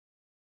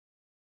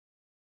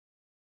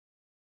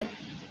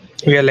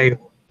We are live.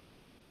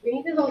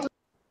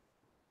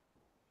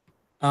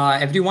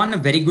 Everyone, a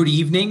very good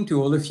evening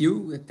to all of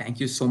you. Thank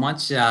you so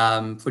much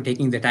for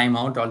taking the time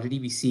out. Already,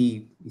 we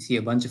see a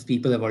bunch of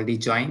people have already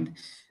joined.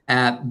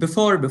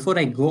 Before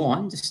I go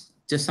on, just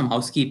some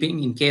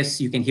housekeeping in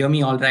case you can hear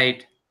me all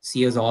right.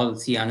 See us all.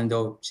 See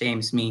Anando,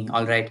 James, me,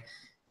 all right.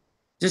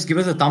 Just give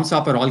us a thumbs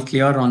up or all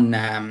clear on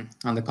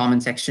the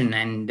comment section,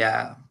 and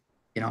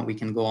we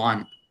can go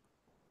on.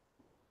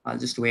 I'll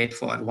just wait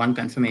for one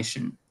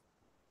confirmation,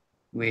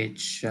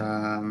 which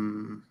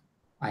I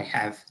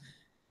have.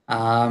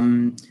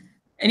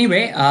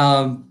 Anyway,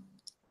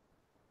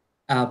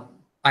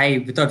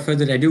 without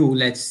further ado,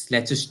 let's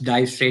just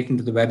dive straight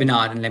into the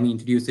webinar, and let me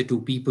introduce the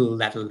two people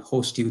that will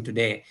host you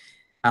today.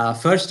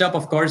 First up,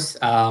 of course,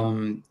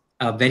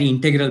 a very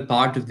integral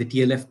part of the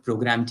TLF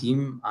program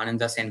team,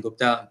 Ananda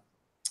Sengupta.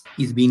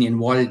 He's been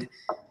involved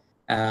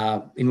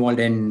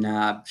in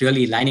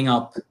really lining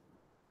up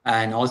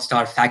an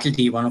all-star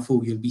faculty, one of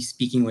who you'll be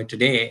speaking with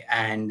today,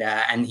 and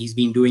he's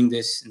been doing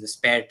this in the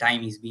spare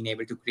time. He's been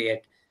able to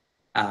create,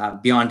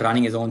 beyond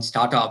running his own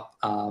startup,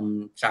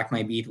 Track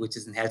My Beat, which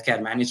is in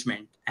healthcare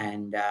management,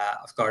 and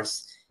of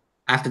course,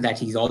 after that,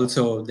 he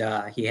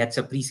heads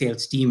a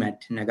pre-sales team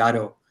at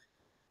Nagaro,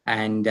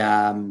 and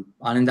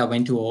Ananda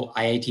went to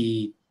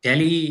IIT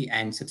Delhi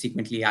and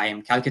subsequently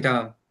IIM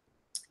Calcutta,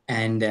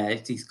 and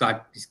he's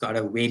got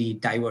a very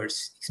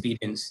diverse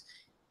experience.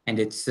 And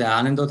it's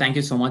Anando, thank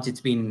you so much. It's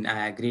been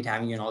great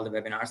having you in all the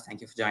webinars. Thank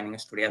you for joining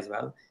us today as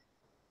well.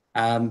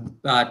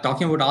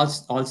 Talking about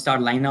all-star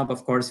lineup,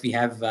 of course, we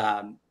have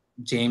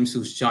James,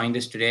 who's joined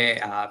us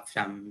today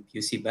from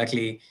UC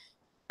Berkeley.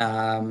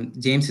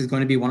 James is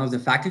going to be one of the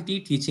faculty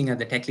teaching at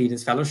the Tech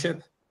Leaders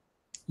Fellowship.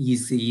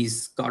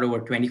 He's got over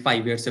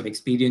 25 years of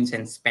experience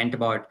and spent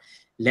about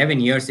 11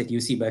 years at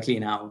UC Berkeley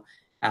now,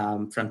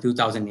 from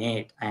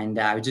 2008. And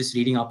I was just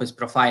reading up his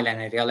profile,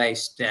 and I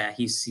realized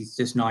he's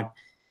just not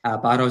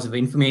powerhouse of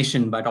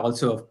information, but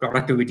also of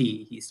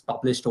productivity. He's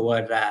published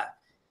over,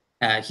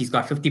 he's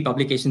got 50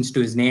 publications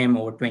to his name,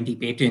 over 20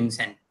 patents,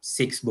 and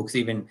 6 books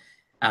even.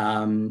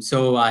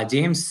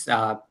 James,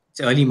 it's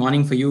early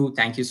morning for you.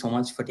 Thank you so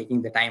much for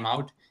taking the time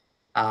out.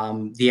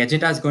 The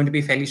agenda is going to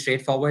be fairly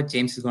straightforward.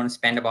 James is going to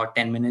spend about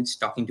 10 minutes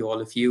talking to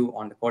all of you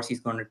on the course he's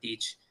going to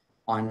teach,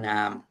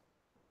 on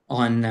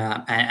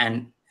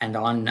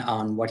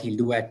what he'll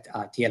do at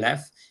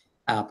TLF.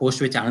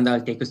 Post which Ananda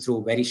will take us through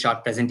a very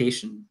short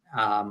presentation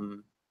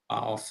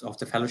of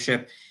the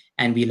fellowship,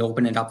 and we'll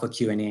open it up for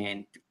Q&A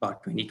in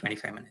about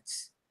 20-25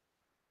 minutes.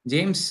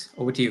 James,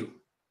 over to you.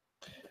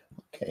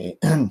 Okay,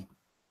 I'm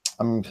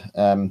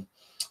going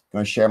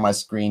to share my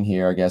screen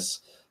here, I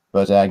guess.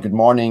 But good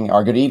morning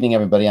or good evening,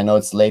 everybody. I know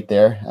it's late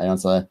there. I know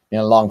it's been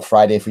a long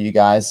Friday for you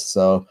guys,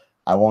 so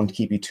I won't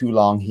keep you too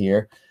long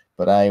here.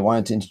 But I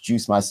wanted to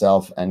introduce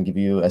myself and give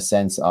you a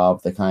sense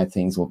of the kind of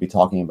things we'll be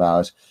talking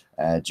about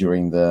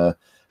during the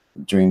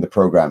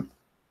program.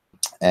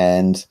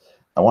 And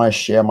I want to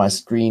share my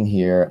screen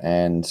here.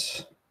 And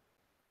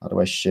how do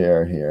I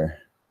share here?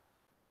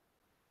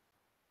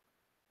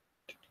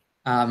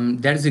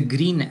 There's a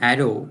green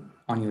arrow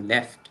on your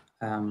left.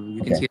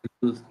 You can see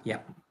it. Yeah.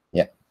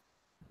 Yeah.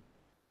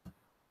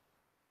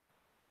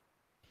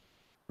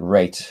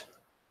 Great.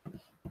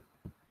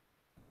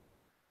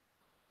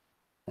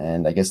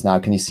 And I guess now,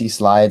 can you see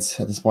slides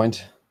at this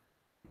point?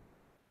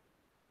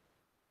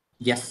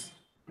 Yes.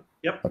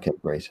 Yep. Okay,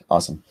 great.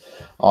 Awesome.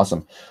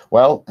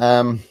 Well,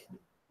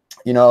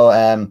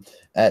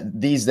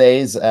 these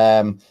days,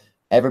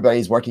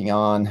 everybody's working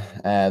on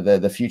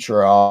the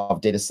future of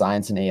data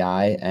science and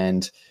AI,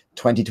 and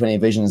 2020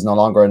 vision is no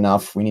longer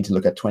enough. We need to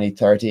look at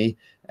 2030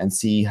 and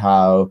see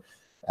how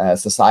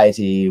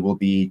society will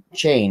be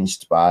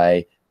changed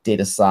by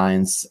data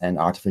science and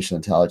artificial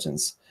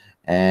intelligence.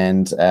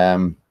 And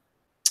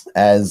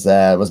as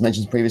was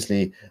mentioned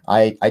previously,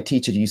 I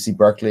teach at UC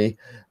Berkeley,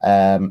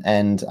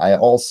 and I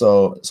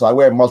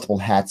wear multiple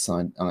hats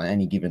on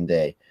any given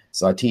day.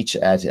 So I teach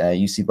at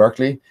UC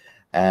Berkeley,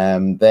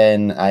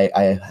 then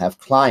I have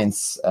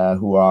clients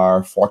who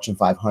are Fortune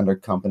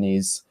 500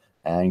 companies,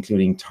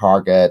 including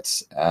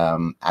Target,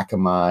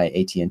 Akamai,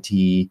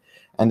 AT&T,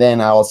 and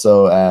then I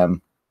also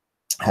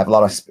have a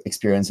lot of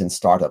experience in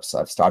startups.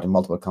 I've started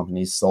multiple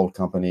companies, sold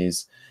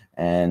companies,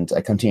 and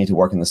I continue to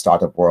work in the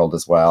startup world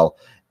as well.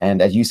 And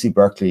at UC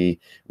Berkeley,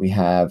 we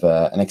have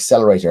an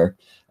accelerator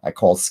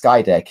called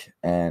Skydeck,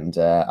 and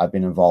I've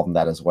been involved in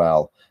that as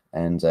well.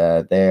 And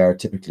there,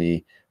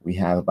 typically, we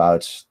have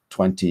about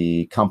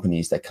 20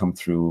 companies that come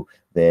through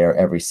there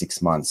every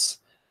 6 months.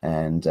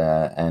 And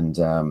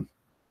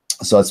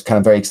so it's kind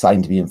of very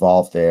exciting to be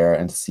involved there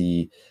and to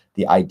see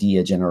the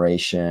idea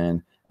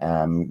generation.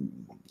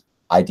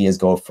 Ideas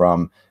go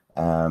from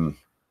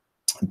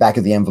back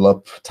of the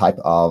envelope type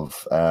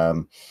of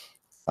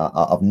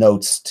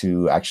notes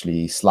to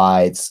actually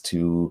slides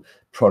to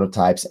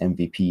prototypes,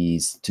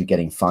 MVPs, to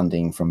getting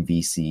funding from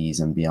VCs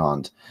and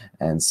beyond.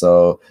 And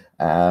so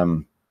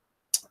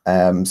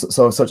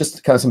So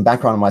just kind of some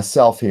background on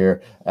myself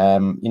here.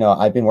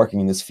 I've been working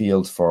in this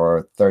field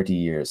for 30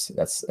 years.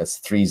 That's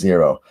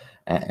 30.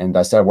 And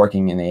I started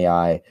working in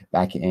AI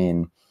back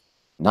in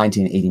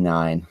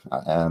 1989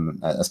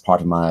 as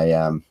part of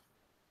my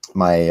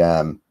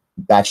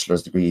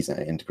bachelor's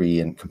degree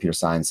in computer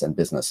science and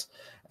business.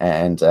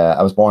 And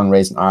I was born and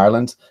raised in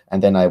Ireland,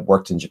 and then I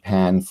worked in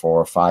Japan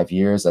for 5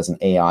 years as an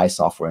AI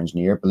software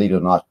engineer. Believe it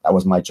or not, that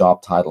was my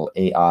job title,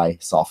 AI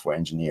software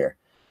engineer.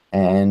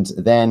 And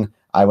then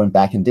I went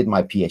back and did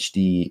my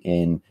PhD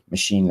in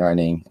machine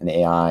learning and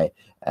AI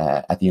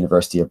at the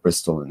University of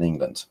Bristol in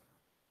England.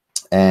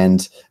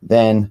 And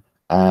then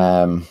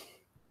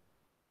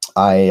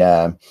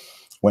I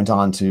went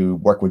on to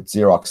work with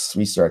Xerox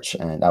Research,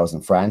 and I was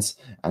in France,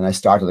 and I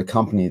started a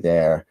company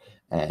there.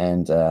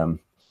 And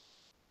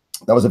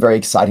that was a very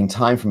exciting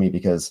time for me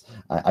because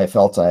I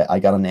felt I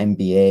got an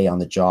MBA on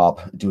the job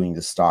doing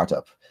this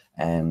startup.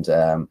 And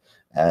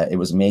it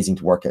was amazing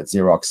to work at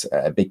Xerox,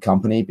 a big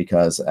company,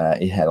 because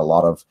it had a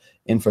lot of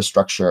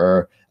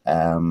infrastructure.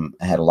 I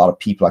had a lot of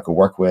people I could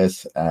work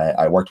with.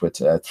 I worked with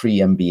 3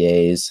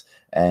 MBAs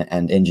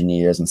and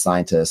engineers and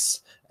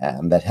scientists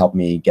that helped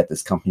me get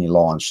this company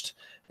launched.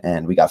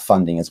 And we got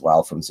funding as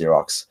well from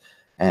Xerox.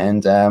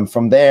 And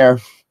from there,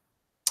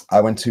 I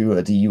went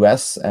to the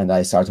US and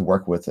I started to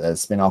work with a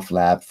spin-off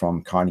lab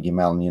from Carnegie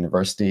Mellon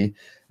University.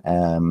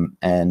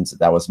 And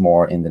that was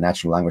more in the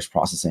natural language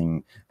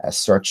processing,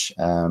 search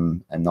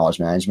and knowledge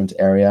management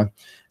area.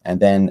 And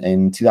then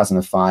in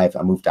 2005,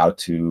 I moved out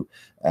to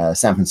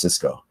San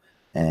Francisco.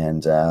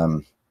 And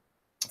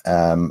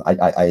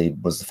I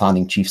was the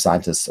founding chief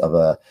scientist of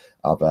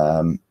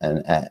an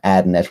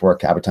ad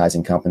network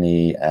advertising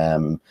company,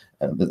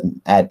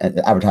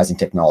 advertising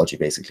technology,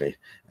 basically.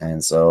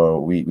 And so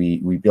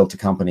we built a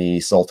company,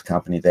 sold the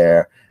company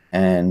there,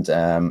 and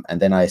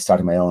then I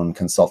started my own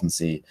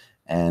consultancy,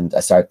 and I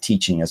started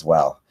teaching as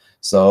well.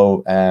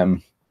 So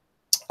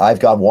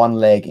I've got one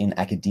leg in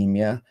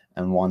academia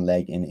and one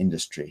leg in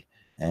industry.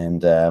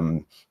 And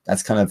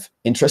that's kind of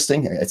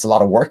interesting. It's a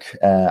lot of work,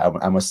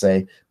 I must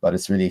say, but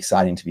it's really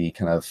exciting to be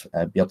kind of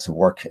be able to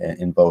work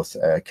in both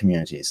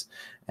communities.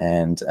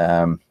 And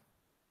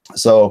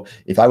so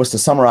if I was to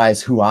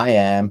summarize who I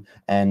am,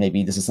 and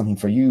maybe this is something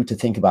for you to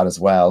think about as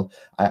well,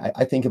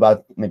 I think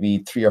about maybe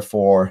 3 or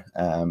 4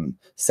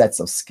 sets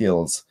of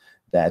skills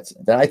that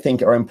I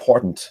think are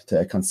important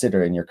to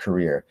consider in your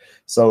career.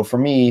 So for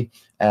me,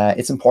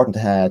 it's important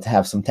to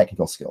have some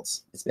technical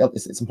skills.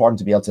 It's important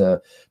to be able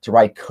to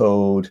write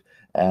code,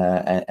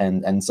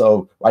 and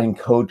so writing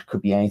code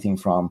could be anything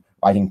from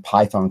writing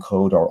Python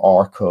code or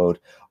R code,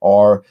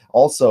 or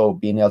also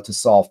being able to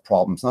solve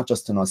problems, not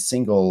just in a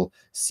single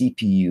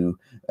CPU,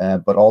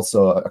 but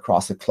also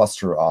across a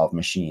cluster of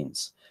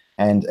machines.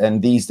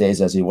 And these days,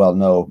 as you well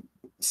know,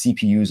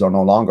 CPUs are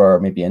no longer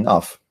maybe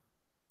enough.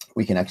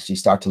 We can actually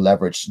start to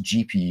leverage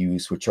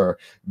GPUs, which are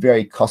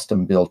very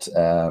custom-built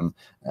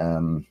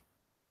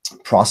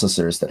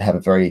processors that have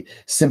a very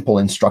simple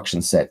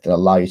instruction set that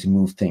allow you to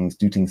move things,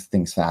 do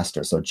things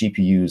faster. So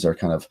GPUs are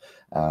kind of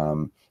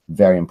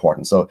very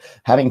important. So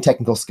having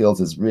technical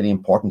skills is really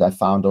important, I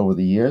found over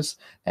the years.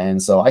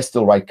 And so I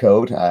still write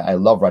code. I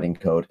love writing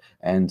code.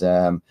 And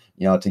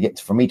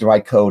for me to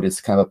write code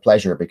is kind of a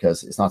pleasure,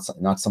 because it's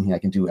not something I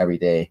can do every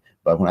day.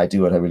 But when I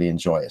do it, I really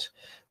enjoy it.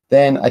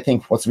 Then I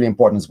think what's really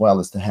important as well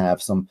is to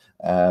have some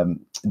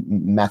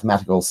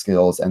mathematical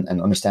skills and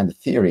understand the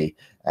theory,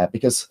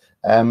 because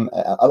a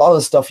lot of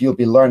the stuff you'll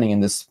be learning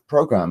in this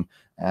program,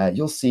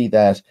 you'll see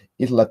that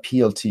it'll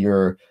appeal to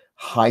your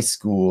high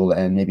school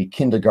and maybe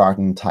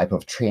kindergarten type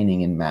of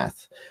training in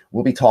math.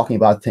 We'll be talking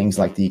about things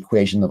like the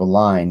equation of a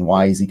line,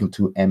 y is equal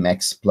to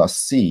mx plus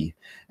c,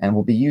 and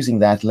we'll be using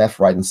that left,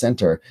 right, and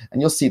center. And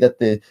you'll see that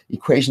the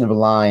equation of a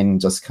line,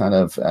 just kind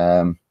of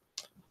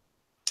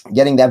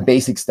getting that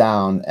basics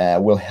down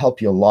will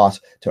help you a lot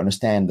to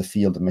understand the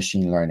field of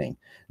machine learning,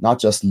 not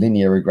just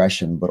linear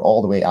regression, but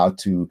all the way out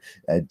to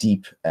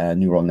deep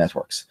neural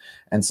networks.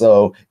 And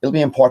so it'll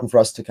be important for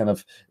us to kind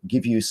of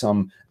give you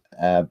some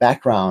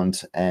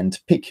background and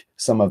pick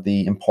some of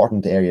the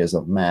important areas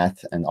of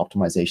math and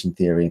optimization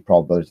theory,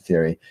 probability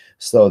theory,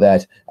 so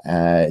that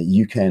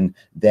you can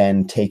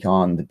then take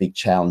on the big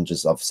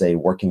challenges of, say,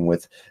 working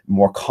with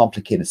more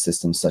complicated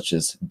systems such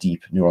as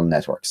deep neural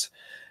networks.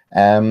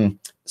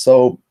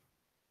 So,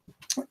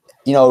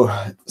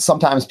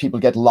 sometimes people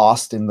get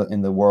lost in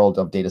the world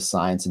of data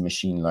science and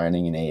machine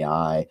learning and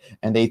AI,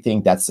 and they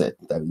think that's it.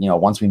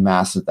 Once we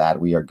master that,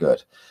 we are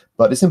good.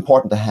 But it's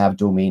important to have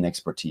domain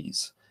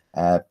expertise.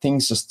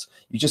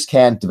 You just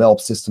can't develop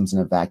systems in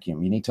a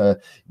vacuum. You need to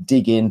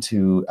dig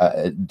into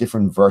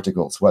different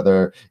verticals,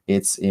 whether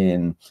it's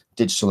in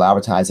digital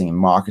advertising and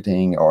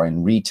marketing, or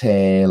in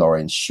retail, or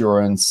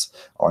insurance,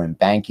 or in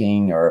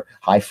banking, or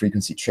high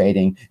frequency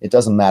trading. It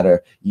doesn't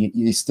matter.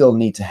 You still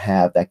need to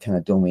have that kind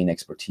of domain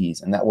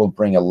expertise, and that will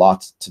bring a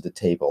lot to the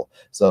table.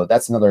 So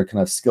that's another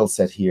kind of skill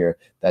set here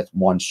that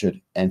one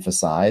should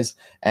emphasize.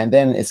 And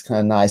then it's kind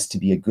of nice to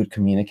be a good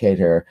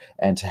communicator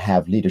and to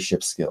have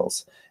leadership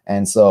skills.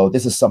 And so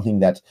this is something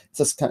that it's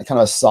just kind of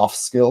a soft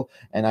skill.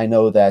 And I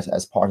know that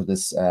as part of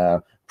this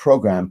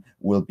program,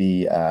 we'll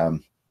be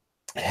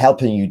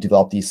helping you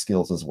develop these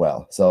skills as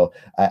well. So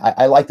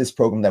I like this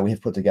program that we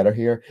have put together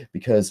here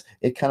because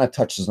it kind of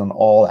touches on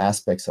all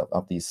aspects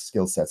of these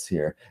skill sets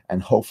here.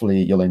 And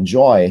hopefully you'll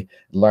enjoy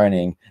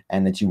learning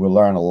and that you will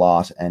learn a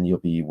lot and you'll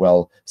be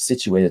well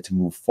situated to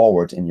move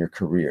forward in your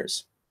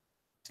careers.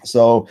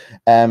 So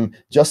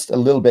just a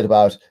little bit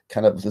about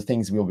kind of the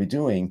things we'll be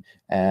doing.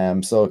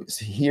 So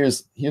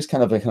here's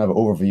kind of a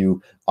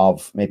overview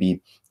of maybe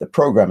the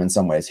program in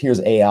some ways. Here's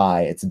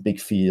AI. It's a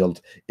big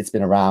field. It's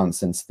been around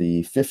since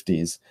the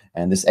 50s.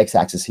 And this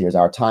x-axis here is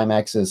our time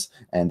axis.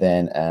 And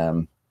then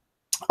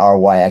our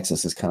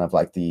y-axis is kind of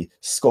like the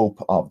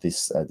scope of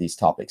these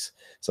topics.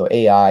 So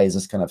AI is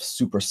this kind of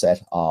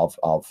superset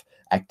of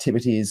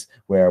activities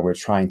where we're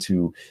trying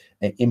to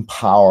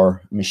empower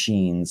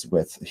machines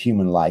with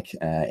human-like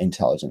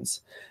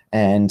intelligence,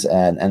 and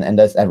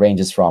that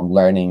ranges from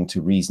learning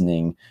to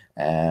reasoning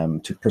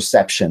to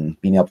perception,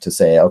 being able to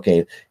say,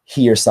 okay,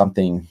 hear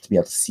something, to be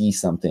able to see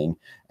something,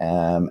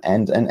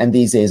 and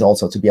these days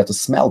also to be able to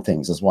smell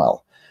things as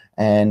well.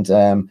 And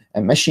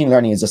machine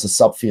learning is just a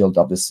subfield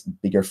of this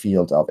bigger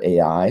field of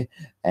AI.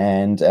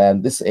 And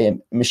this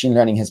machine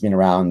learning has been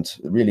around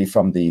really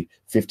from the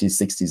 50s,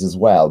 60s as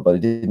well, but it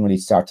didn't really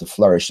start to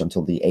flourish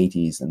until the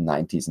 80s and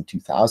 90s and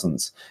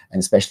 2000s. And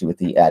especially with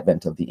the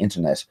advent of the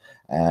internet,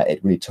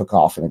 it really took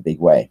off in a big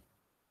way.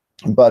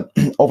 But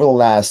over the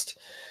last,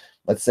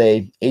 let's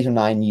say, 8 or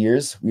 9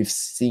 years, we've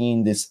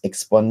seen this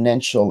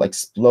exponential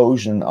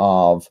explosion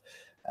of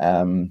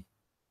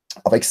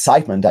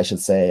excitement, I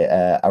should say,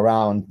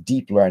 around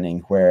deep learning,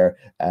 where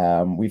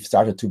we've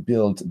started to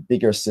build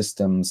bigger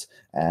systems.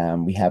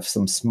 We have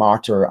some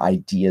smarter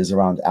ideas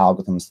around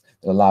algorithms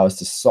that allow us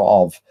to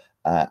solve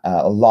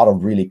a lot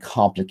of really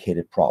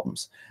complicated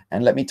problems.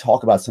 And let me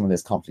talk about some of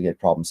these complicated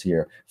problems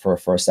here for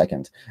a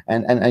second.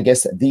 And I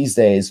guess these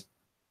days,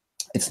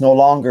 it's no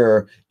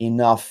longer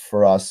enough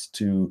for us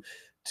to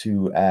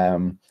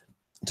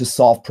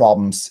solve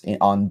problems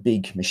on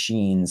big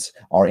machines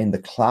or in the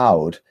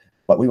cloud,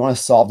 but we want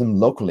to solve them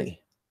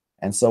locally.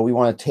 And so we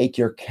want to take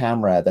your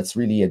camera that's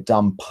really a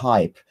dumb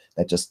pipe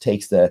that just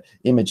takes the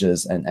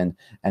images and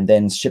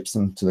then ships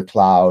them to the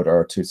cloud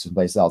or to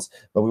someplace else.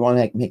 But we want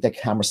to make that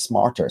camera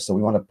smarter. So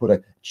we want to put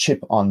a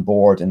chip on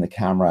board in the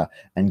camera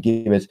and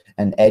give it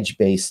an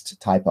edge-based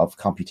type of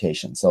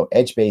computation. So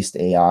edge-based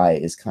AI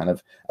is kind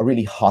of a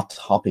really hot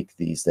topic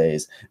these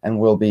days. And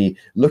we'll be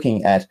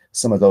looking at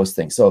some of those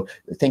things. So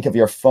think of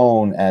your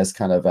phone as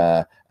kind of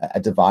a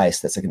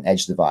device that's like an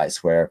edge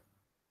device where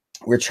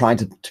we're trying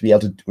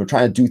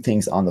to do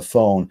things on the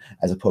phone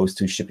as opposed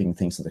to shipping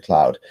things to the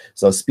cloud.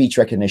 So speech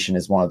recognition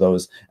is one of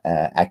those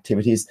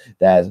activities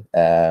that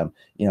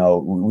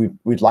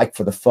we'd like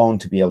for the phone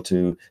to be able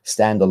to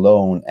stand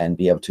alone and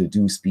be able to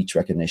do speech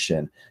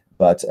recognition.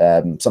 But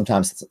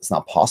sometimes it's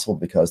not possible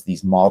because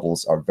these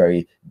models are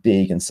very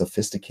big and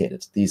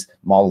sophisticated. These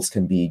models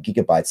can be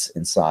gigabytes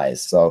in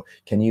size. So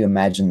can you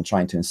imagine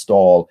trying to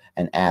install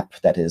an app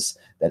that is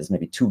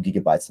maybe 2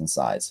 gigabytes in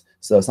size?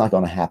 So it's not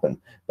going to happen.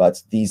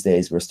 But these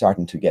days, we're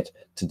starting to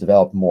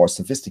develop more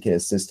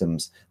sophisticated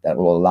systems that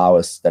will allow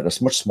us, that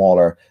are much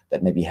smaller,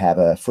 that maybe have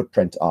a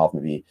footprint of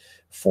maybe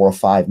 4 or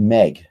 5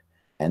 meg,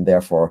 and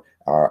therefore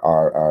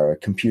are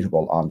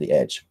computable on the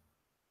edge.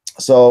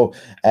 So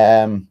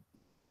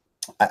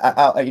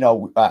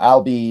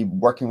I'll be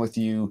working with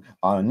you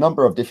on a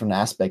number of different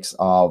aspects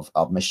of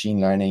machine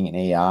learning and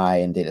AI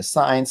and data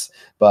science,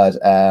 but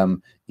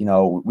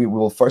we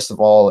will first of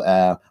all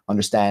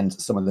understand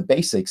some of the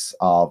basics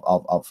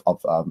of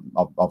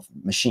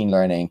machine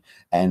learning,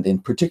 and in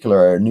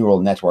particular neural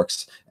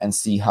networks, and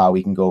see how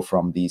we can go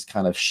from these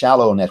kind of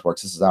shallow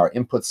networks. This is our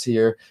inputs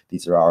here.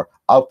 These are our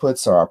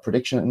outputs or our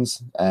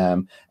predictions,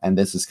 and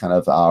this is kind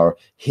of our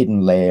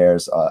hidden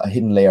layers, a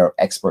hidden layer of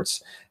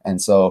experts. And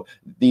so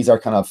these are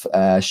kind of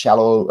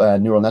shallow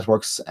neural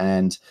networks,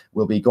 and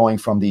we'll be going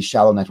from these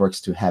shallow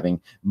networks to having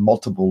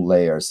multiple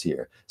layers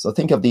here. So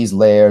think of these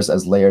layers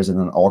as layers in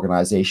an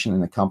organization,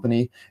 in a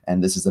company,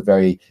 and this is a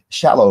very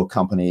shallow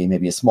company,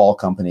 maybe a small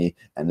company,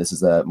 and this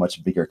is a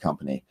much bigger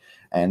company.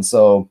 And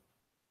so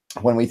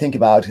when we think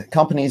about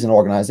companies and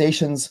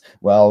organizations,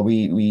 well,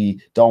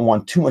 we don't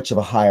want too much of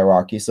a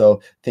hierarchy.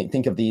 So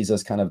think of these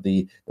as kind of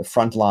the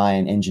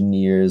frontline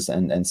engineers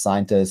and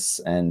scientists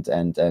and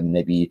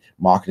maybe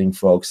marketing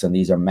folks. And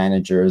these are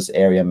managers,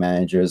 area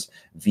managers,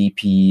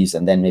 VPs,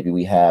 and then maybe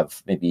we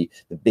have maybe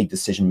the big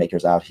decision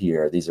makers out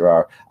here. These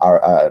are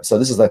our so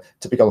this is a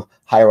typical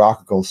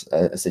hierarchical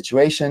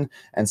situation.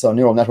 And so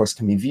neural networks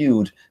can be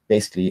viewed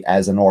basically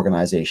as an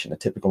organization, a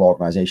typical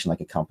organization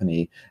like a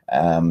company.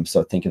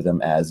 So think of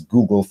them as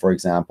Google, for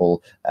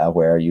example,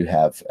 where you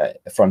have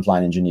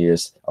frontline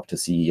engineers up to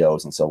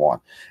CEOs and so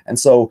on. And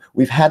so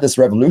we've had this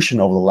revolution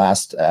over the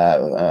last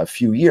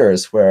few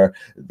years where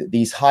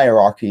these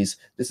hierarchies,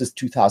 this is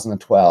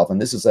 2012,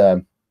 and this is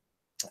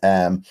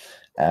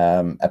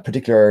a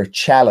particular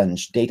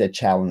challenge, data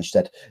challenge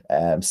that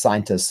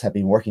scientists have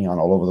been working on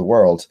all over the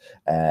world.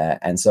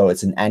 And so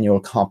it's an annual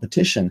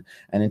competition.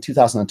 And in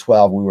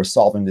 2012, we were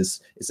solving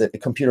this. It's a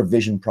computer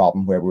vision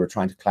problem where we were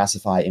trying to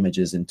classify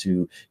images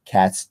into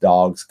cats,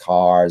 dogs,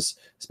 cars,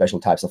 special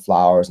types of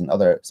flowers, and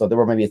other. So there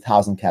were maybe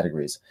 1,000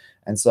 categories.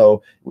 And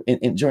so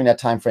during that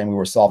time frame, we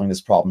were solving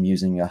this problem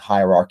using a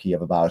hierarchy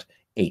of about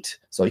 8.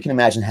 So you can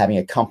imagine having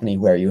a company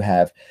where you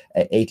have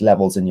 8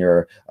 levels in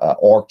your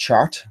org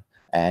chart.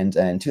 And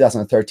in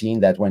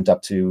 2013, that went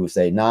up to,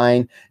 say,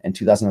 9. In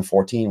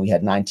 2014, we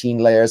had 19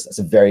 layers. That's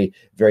a very,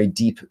 very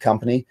deep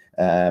company.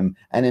 And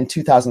in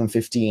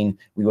 2015,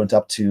 we went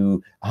up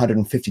to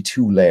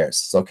 152 layers.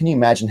 So can you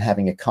imagine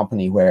having a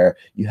company where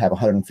you have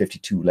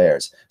 152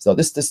 layers? So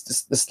this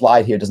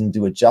slide here doesn't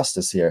do it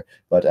justice here,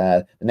 but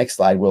the next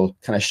slide will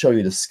kind of show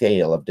you the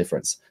scale of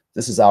difference.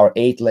 This is our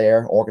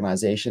 8-layer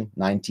organization,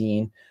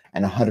 19.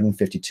 And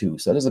 152.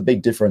 So there's a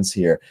big difference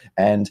here.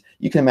 And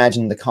you can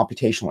imagine the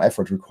computational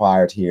effort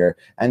required here.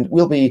 And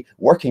we'll be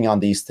working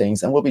on these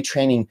things, and we'll be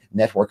training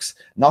networks,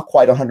 not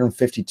quite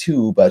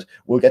 152, but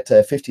we'll get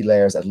to 50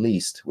 layers at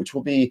least, which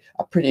will be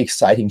a pretty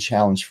exciting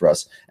challenge for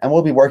us. And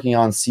we'll be working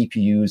on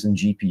CPUs and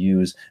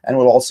GPUs, and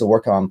we'll also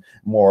work on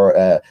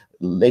more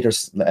later,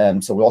 so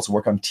we'll also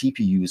work on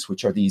TPUs,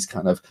 which are these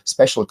kind of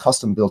special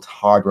custom-built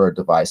hardware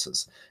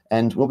devices.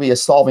 And we'll be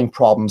solving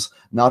problems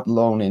not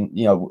alone in,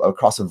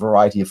 across a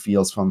variety of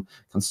fields, from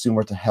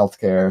consumer to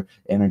healthcare,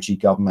 energy,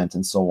 government,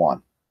 and so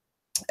on.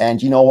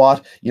 And you know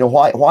what?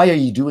 Why are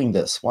you doing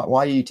this?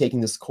 Why are you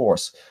taking this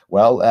course?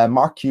 Well,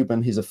 Mark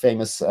Cuban, he's a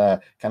famous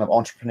kind of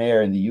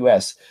entrepreneur in the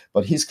US,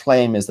 but his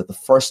claim is that the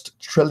first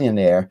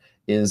trillionaire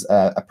is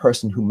a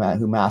person who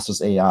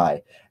masters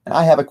AI. And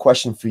I have a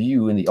question for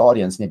you in the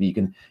audience. Maybe you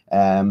can,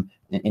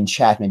 in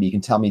chat, maybe you can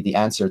tell me the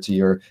answer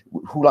to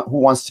who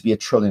wants to be a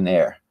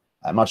trillionaire?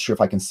 I'm not sure if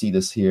I can see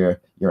this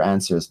here, your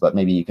answers, but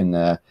maybe you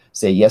can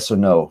say yes or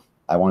no.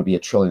 I want to be a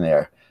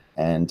trillionaire.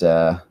 And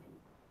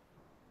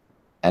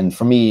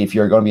for me, if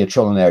you're going to be a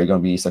trillionaire, you're going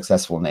to be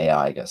successful in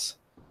AI, I guess.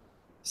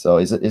 So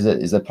is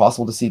it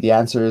possible to see the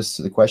answers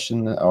to the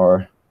question,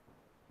 or?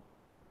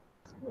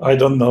 I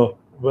don't know.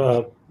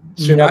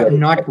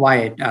 Not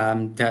quite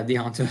the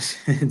answers.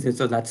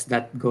 So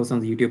that goes on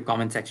the YouTube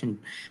comment section.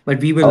 But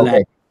we will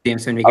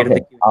James, when we get to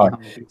the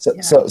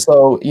Q&A.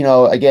 So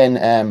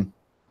again,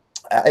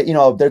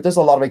 there's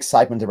a lot of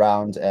excitement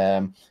around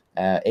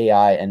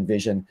AI and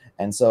vision,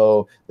 and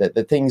so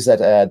the things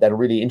that are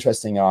really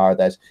interesting are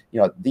that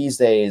these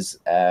days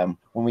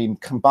when we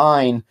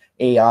combine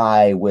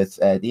AI with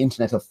the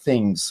Internet of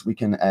Things, we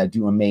can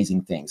do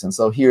amazing things. And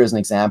so here's an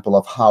example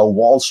of how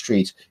Wall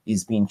Street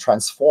is being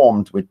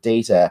transformed with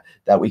data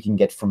that we can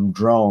get from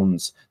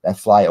drones that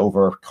fly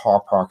over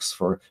car parks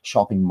for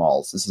shopping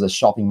malls. This is a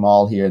shopping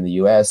mall here in the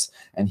US,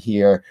 and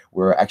here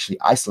we're actually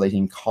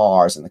isolating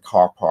cars in the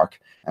car park,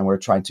 and we're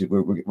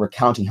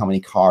counting how many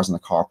cars in the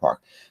car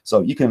park.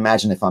 So you can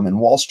imagine if I'm in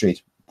Wall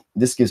Street,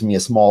 this gives me a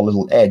small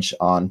little edge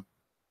on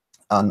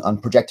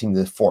projecting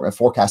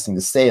forecasting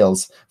the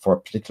sales for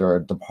particular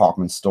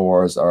department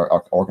stores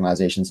or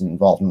organizations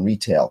involved in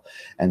retail.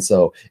 And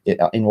so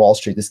in Wall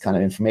Street, this kind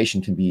of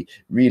information can be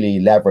really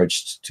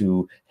leveraged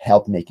to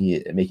help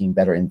making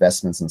better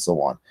investments and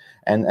so on.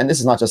 And this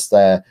is not just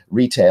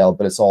retail,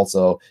 but it's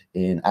also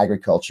in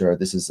agriculture.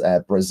 This is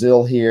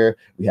Brazil here.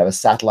 We have a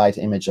satellite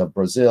image of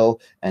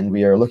Brazil, and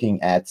we are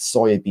looking at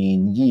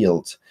soybean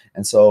yield.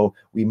 And so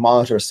we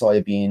monitor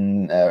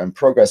soybean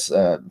progress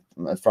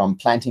from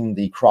planting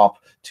the crop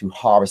to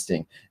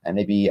harvesting. And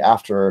maybe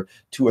after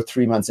 2 or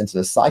 3 months into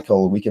the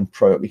cycle, we can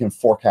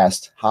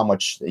forecast how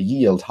much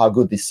yield, how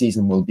good the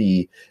season will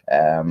be.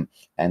 And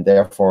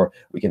therefore,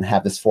 we can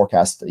have this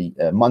forecast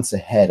months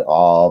ahead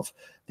of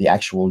the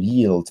actual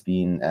yield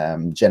being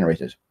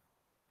generated.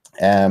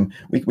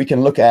 We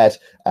can look at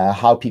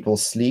how people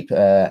sleep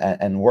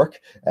and work.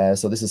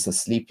 So this is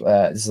this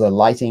is a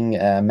lighting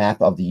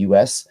map of the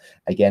US.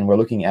 Again, we're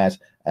looking at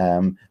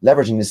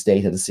leveraging this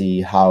data to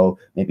see how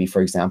maybe,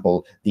 for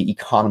example, the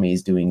economy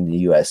is doing in the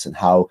US and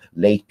how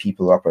late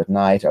people are up at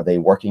night. Are they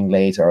working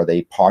late? Are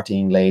they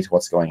partying late?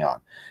 What's going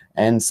on?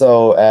 And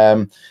so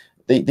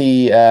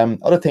the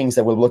other things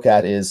that we'll look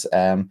at is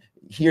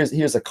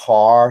here's a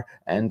car,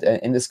 and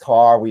in this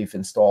car we've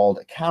installed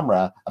a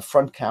camera, a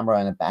front camera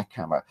and a back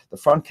camera. The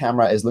front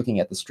camera is looking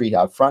at the street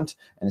out front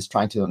and is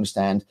trying to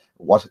understand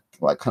what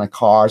kind of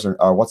cars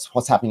or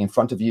what's happening in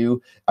front of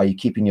you. Are you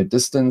keeping your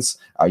distance?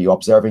 Are you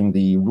observing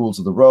the rules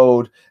of the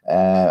road?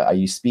 Are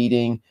you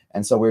speeding?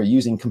 And so we're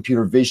using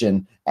computer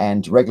vision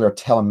and regular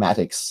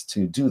telematics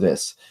to do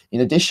this.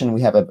 In addition,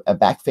 we have a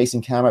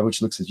back-facing camera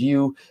which looks at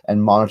you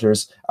and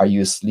monitors, are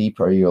you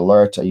asleep? Are you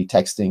alert? Are you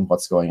texting?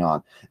 What's going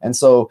on? And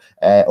so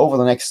over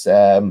the next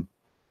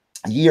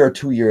year or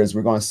 2 years,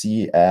 we're going to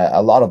see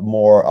a lot of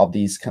more of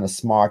these kind of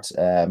smart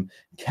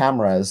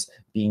cameras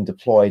being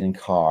deployed in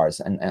cars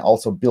and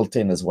also built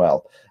in as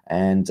well.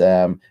 And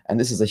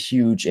this is a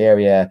huge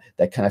area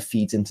that kind of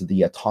feeds into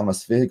the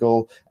autonomous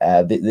vehicle.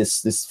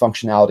 This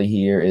functionality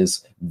here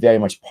is very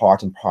much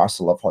part and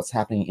parcel of what's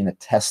happening in a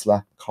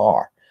Tesla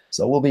car.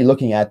 So we'll be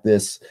looking at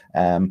this,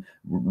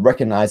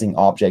 recognizing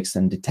objects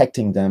and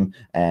detecting them,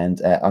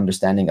 and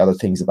understanding other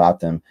things about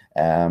them,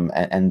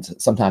 and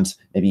sometimes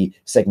maybe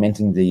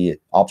segmenting the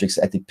objects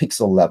at the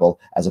pixel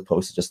level as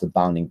opposed to just the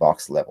bounding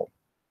box level.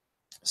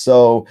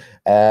 So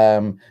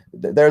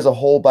there's a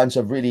whole bunch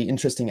of really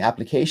interesting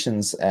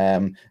applications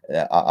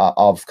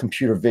of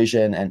computer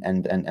vision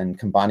and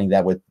combining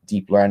that with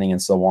deep learning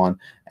and so on.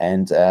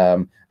 And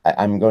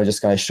I'm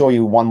just going to show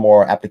you one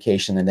more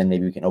application, and then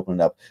maybe we can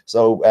open it up.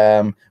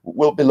 So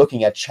we'll be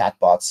looking at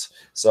chatbots.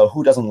 So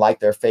who doesn't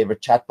like their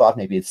favorite chatbot?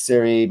 Maybe it's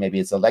Siri,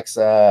 maybe it's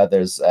Alexa.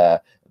 There's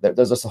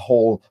just a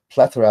whole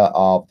plethora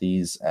of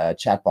these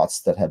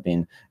chatbots that have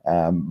been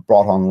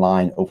brought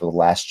online over the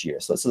last year.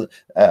 So it's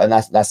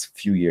last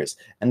few years.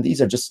 And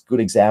these are just good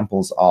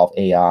examples of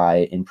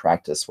AI in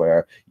practice,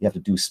 where you have to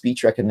do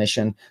speech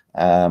recognition,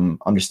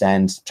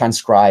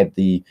 transcribe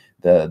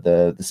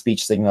the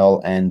speech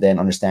signal, and then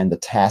understand the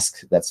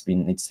task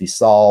needs to be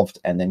solved,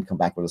 and then come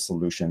back with a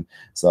solution.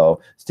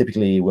 So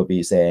typically we'll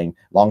be saying,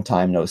 long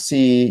time no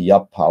see,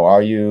 yup, how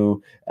are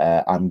you?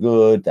 I'm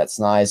good, that's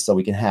nice. So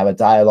we can have a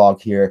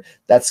dialogue here.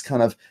 That's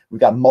we've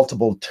got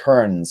multiple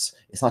turns.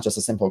 It's not just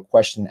a simple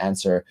question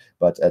answer,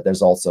 but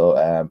there's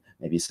also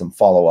maybe some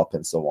follow-up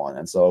and so on.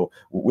 And so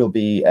we'll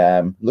be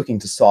looking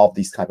to solve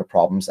these type of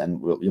problems, and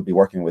you'll be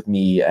working with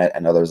me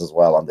and others as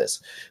well on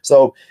this.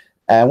 So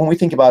when we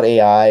think about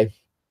AI,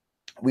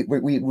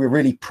 we're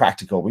really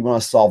practical. We want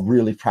to solve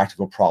really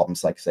practical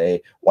problems, like,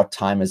 say, what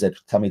time is it?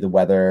 Tell me the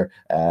weather.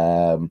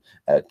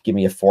 Give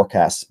me a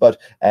forecast. But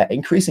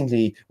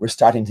increasingly, we're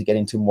starting to get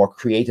into more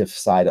creative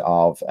side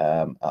of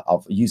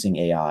using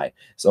AI.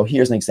 So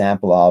here's an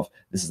example of,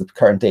 this is the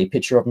current day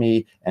picture of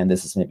me, and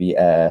this is maybe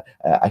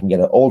I can get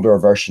an older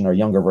version or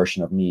younger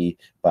version of me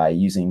by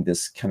using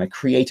this kind of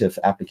creative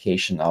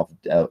application of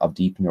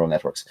deep neural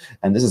networks.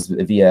 And this is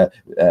via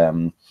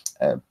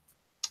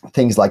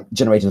things like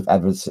generative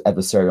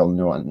adversarial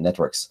neural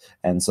networks.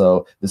 And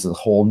so this is a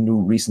whole new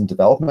recent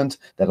development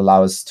that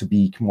allows us to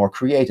be more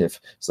creative.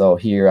 So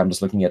here I'm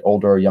just looking at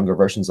older, younger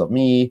versions of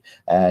me.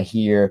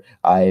 Here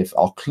I've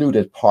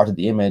occluded part of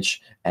the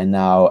image, and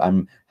now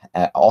I'm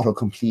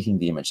auto-completing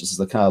the image. This is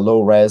a kind of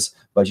low res,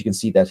 but you can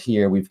see that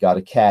here we've got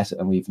a cat,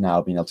 and we've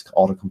now been able to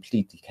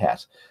auto-complete the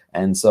cat.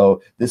 And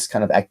so this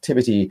kind of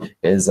activity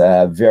is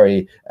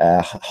very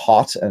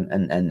hot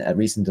and a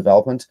recent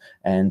development.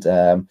 And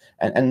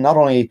not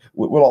only,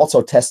 we'll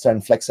also test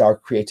and flex our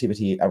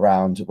creativity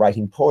around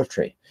writing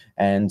poetry.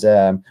 And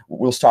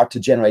we'll start to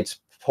generate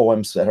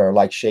poems that are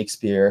like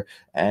Shakespeare.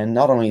 And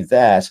not only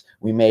that,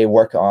 we may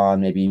work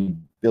on maybe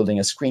building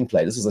a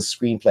screenplay. This is a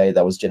screenplay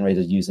that was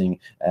generated using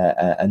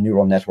a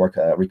neural network,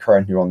 a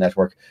recurrent neural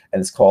network,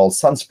 and it's called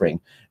Sunspring.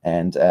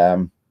 And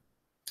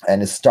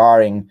it's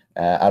starring,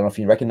 I don't know if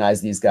you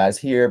recognize these guys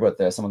here,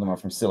 but some of them are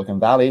from Silicon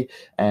Valley.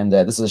 And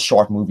this is a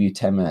short movie,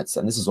 10 minutes.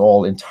 And this is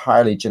all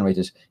entirely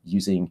generated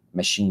using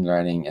machine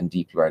learning and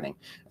deep learning.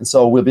 And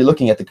so we'll be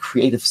looking at the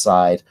creative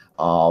side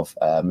of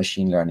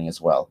machine learning as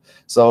well.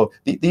 So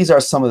these are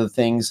some of the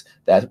things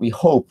that we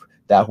hope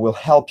that will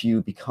help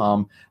you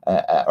become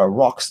a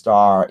rock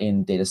star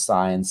in data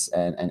science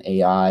and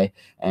AI.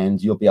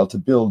 And you'll be able to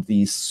build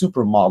these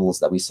super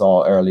models that we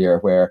saw earlier,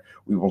 where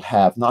we will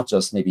have not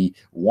just maybe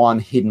one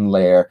hidden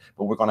layer,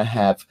 but we're going to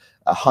have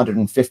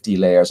 150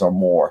 layers or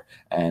more.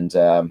 And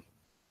so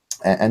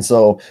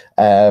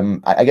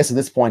I guess at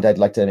this point, I'd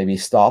like to maybe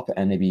stop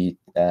and maybe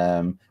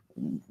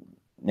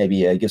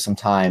give some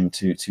time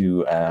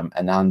to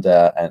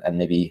Ananda, and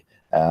maybe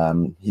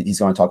he's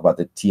going to talk about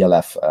the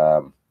TLF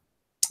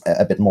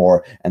a bit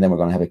more, and then we're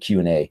going to have a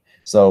Q&A.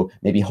 So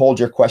maybe hold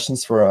your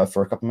questions for a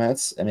couple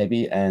minutes, and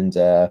maybe and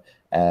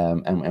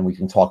we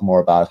can talk more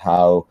about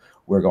how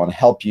we're going to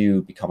help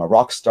you become a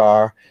rock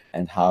star,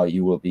 and how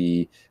you will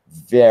be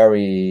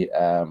very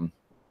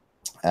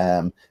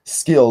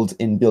skilled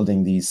in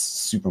building these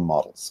super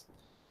models.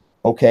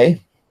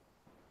 Okay.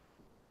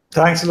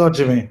 Thanks a lot,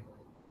 Jimmy.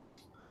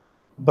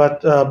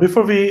 But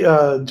before we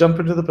jump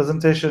into the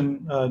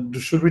presentation,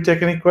 should we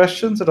take any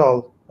questions at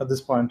all at this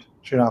point,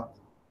 Srinath?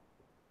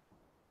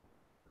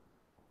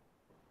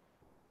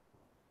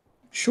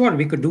 Sure,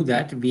 we could do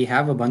that. We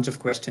have a bunch of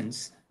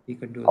questions. We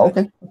could do that.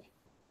 Okay,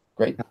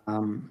 great.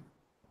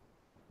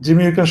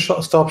 Jimmy, you can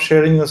stop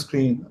sharing your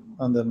screen,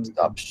 and then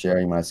stop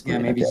sharing my screen.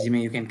 Yeah, maybe okay.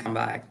 Jimmy, you can come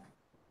back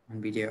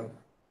on video.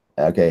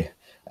 Okay.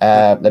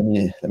 Let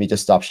me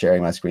just stop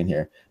sharing my screen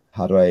here.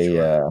 How do I?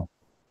 Sure.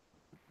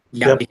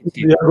 Yeah,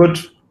 you're good.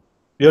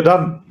 You're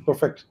done.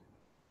 Perfect.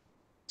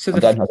 So I'm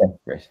done. Okay,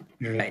 great.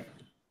 Right.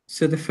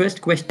 So the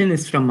first question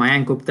is from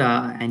Mayank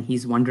Gupta, and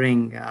he's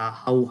wondering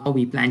how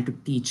we plan to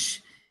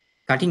teach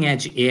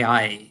cutting-edge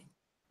AI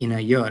in a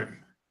year,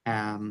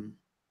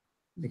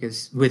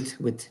 because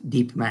with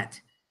deep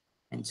math.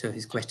 And so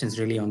his question is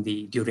really on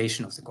the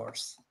duration of the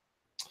course.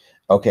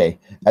 Okay,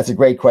 that's a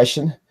great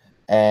question.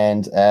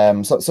 And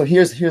so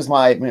here's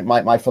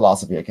my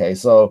philosophy. Okay,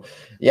 so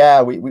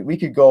yeah, we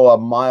could go a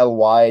mile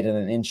wide and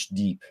an inch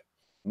deep,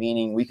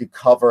 meaning we could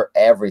cover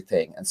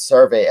everything and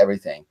survey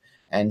everything,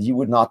 and you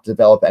would not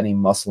develop any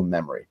muscle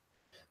memory.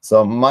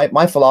 So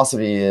my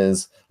philosophy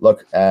is,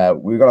 look,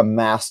 we're going to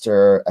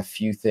master a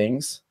few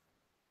things,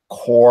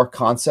 core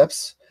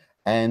concepts,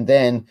 and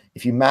then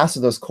if you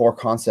master those core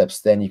concepts,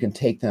 then you can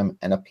take them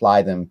and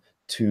apply them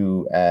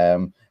to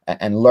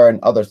and learn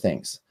other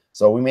things.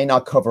 So we may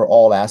not cover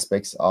all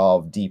aspects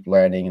of deep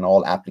learning and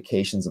all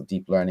applications of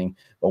deep learning,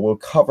 but we'll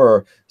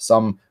cover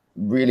some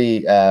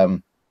really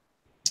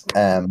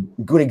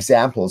good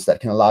examples that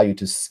can allow you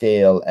to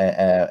scale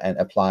and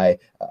apply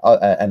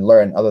and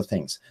learn other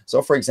things.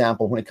 So for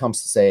example, when it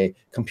comes to, say,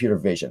 computer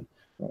vision,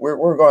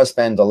 we're going to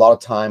spend a lot of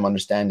time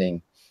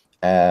understanding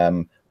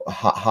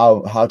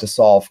how to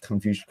solve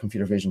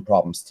computer vision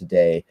problems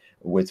today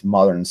with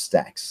modern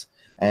stacks.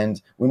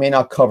 And we may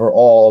not cover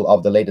all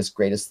of the latest,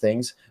 greatest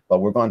things, but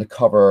we're going to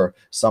cover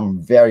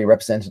some very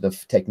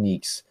representative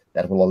techniques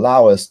that will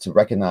allow us to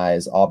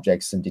recognize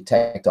objects and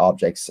detect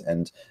objects.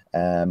 And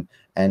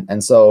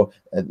so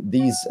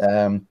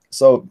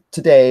so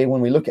today,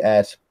 when we look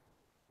at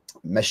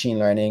machine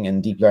learning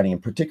and deep learning in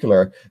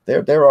particular,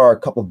 there are a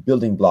couple of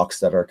building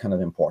blocks that are kind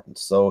of important.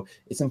 So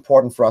it's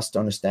important for us to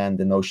understand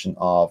the notion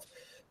of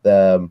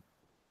the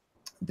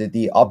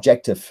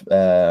objective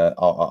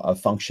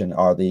function,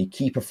 or the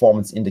key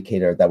performance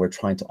indicator that we're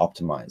trying to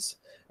optimize.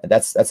 And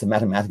that's a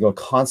mathematical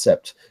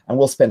concept, and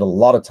we'll spend a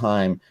lot of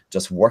time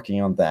just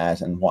working on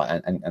that and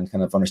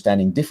kind of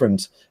understanding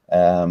different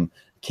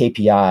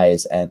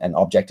KPIs and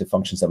objective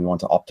functions that we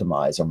want to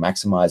optimize or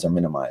maximize or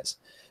minimize.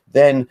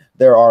 Then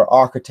there are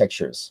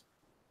architectures,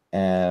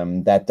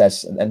 and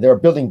there are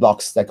building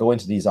blocks that go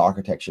into these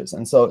architectures.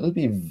 And so it'll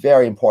be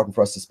very important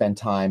for us to spend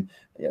time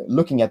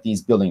looking at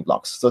these building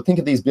blocks. So think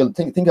of these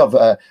think of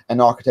an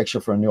architecture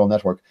for a neural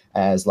network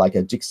as like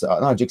a jigsaw,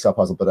 not a jigsaw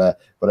puzzle, but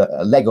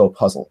a Lego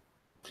puzzle.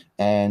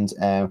 And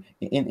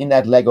in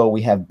that Lego,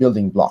 we have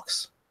building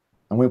blocks,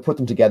 and when we put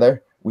them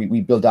together,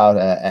 we build out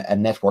a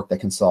network that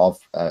can solve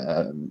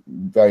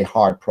very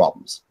hard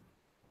problems.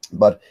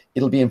 But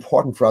it'll be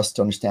important for us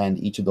to understand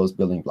each of those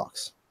building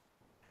blocks,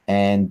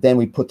 and then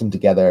we put them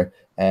together.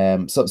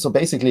 So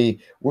basically,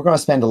 we're going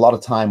to spend a lot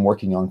of time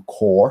working on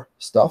core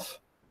stuff,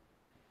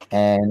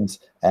 and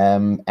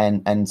then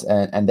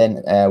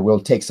we'll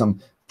take some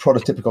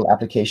prototypical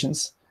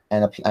applications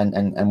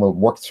and we'll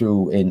work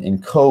through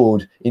in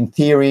code, in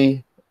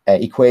theory,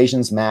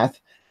 equations,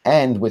 math,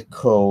 and with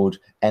code,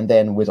 and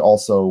then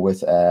also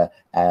with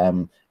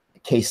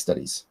case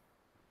studies.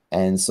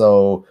 And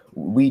so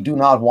we do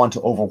not want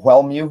to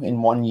overwhelm you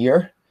in 1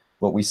 year,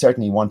 but we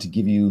certainly want to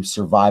give you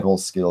survival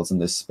skills in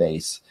this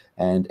space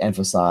and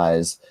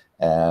emphasize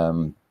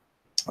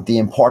the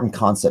important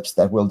concepts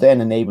that will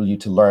then enable you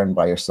to learn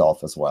by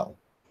yourself as well.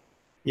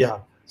 Yeah.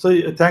 So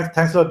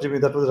thanks a lot, Jimmy.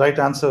 That was the right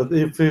answer.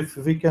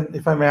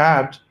 If I may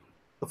add,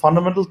 the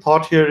fundamental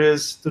thought here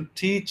is to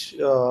teach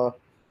the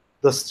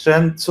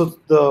strength, so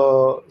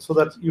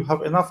that you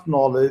have enough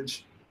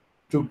knowledge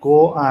to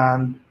go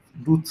and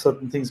do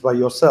certain things by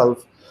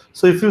yourself.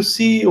 So if you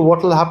see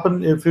what will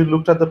happen, if you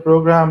looked at the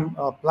program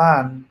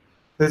plan,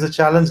 there's a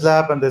challenge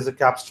lab and there's a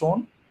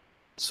capstone.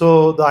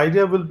 So the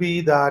idea will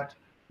be that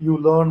you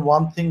learn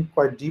one thing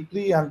quite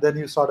deeply, and then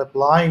you start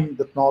applying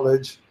that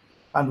knowledge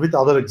and with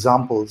other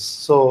examples.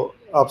 So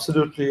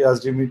absolutely, as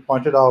Jimmy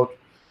pointed out,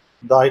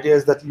 the idea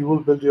is that you will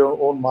build your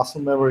own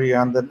muscle memory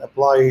and then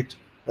apply it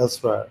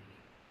elsewhere.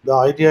 The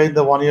idea in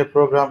the 1 year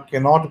program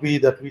cannot be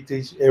that we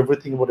teach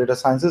everything about data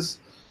sciences.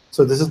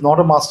 So this is not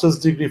a master's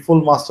degree,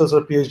 full master's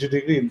or PhD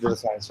degree in data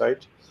science,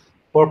 right?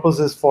 Purpose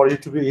is for you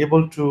to be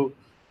able to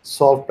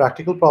solve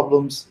practical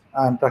problems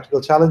and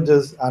practical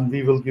challenges, and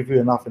we will give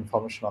you enough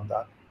information on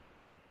that.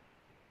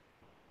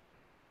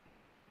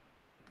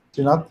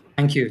 Srinath?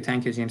 Thank you,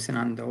 James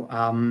Anando.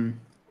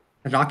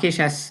 Rakesh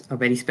has a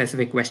very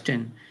specific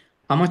question.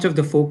 How much of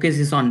the focus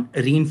is on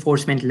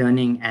reinforcement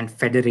learning and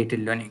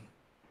federated learning?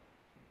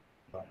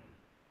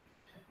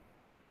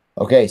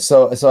 Okay,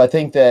 so I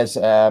think that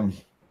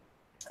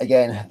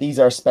again, these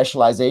are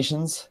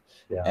specializations.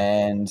 Yeah.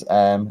 And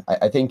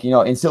I think,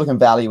 in Silicon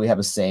Valley, we have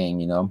a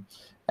saying,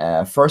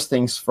 first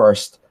things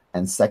first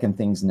and second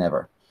things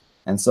never.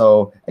 And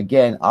so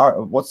again,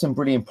 what's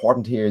really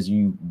important here is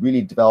you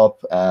really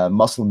develop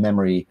muscle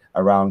memory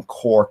around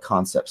core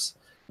concepts.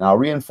 Now,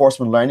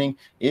 reinforcement learning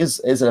is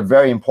a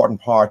very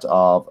important part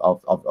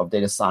of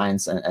data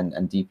science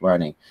and deep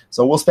learning.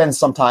 So we'll spend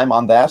some time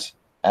on that.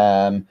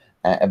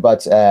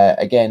 But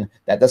again,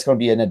 that's going to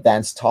be an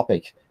advanced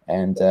topic,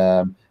 and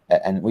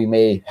we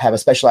may have a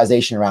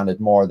specialization around it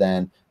more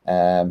than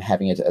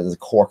having it as a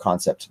core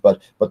concept.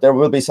 But there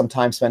will be some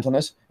time spent on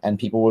it, and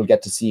people will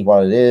get to see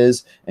what it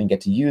is and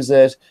get to use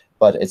it.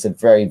 But it's a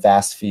very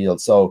vast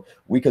field, so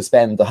we could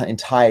spend the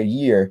entire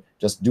year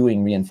just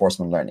doing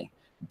reinforcement learning.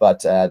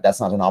 But that's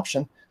not an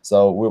option.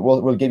 So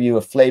we'll give you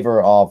a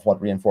flavor of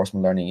what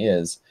reinforcement learning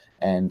is,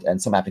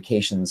 and some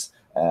applications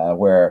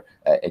where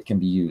it can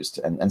be used.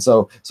 And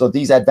so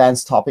these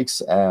advanced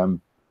topics, we'll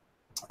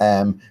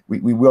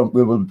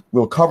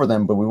cover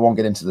them, but we won't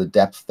get into the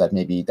depth that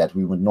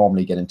we would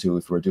normally get into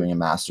if we're doing a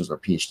master's or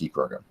PhD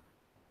program.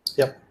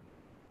 Yep,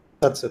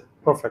 that's it.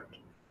 Perfect.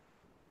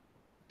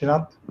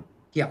 Srinath?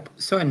 Yep.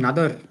 So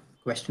another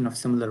question of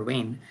similar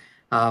vein.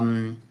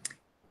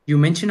 You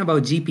mentioned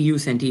about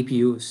GPUs and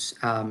TPUs,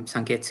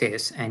 Sanket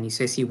says, and he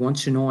says he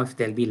wants to know if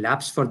there'll be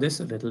labs for this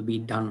or it'll be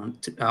done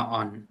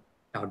on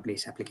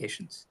cloud-based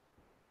applications.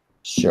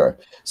 Sure.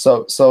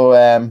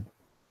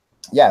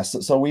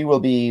 Yes, so we will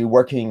be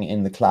working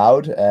in the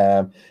cloud,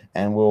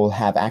 and we'll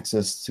have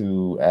access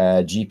to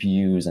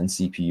GPUs and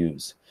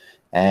CPUs,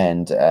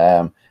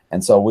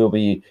 and so we'll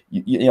be,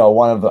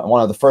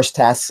 one of the first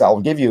tasks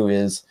I'll give you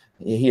is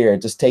here.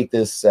 Just take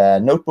this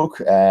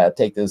notebook,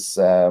 take this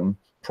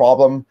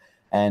problem,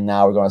 and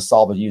now we're going to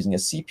solve it using a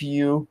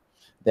CPU.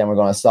 Then we're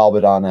going to solve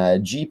it on a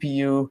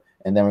GPU,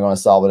 and then we're going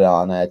to solve it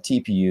on a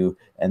TPU,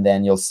 and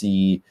then you'll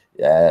see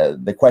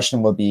the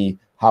question will be,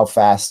 how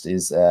fast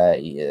is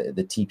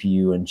the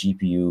TPU and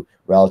GPU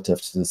relative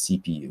to the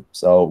CPU?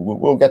 So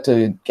we'll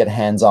get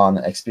hands-on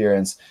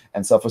experience.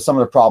 And so for some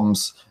of the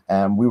problems,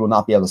 we will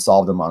not be able to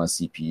solve them on a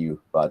CPU,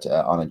 but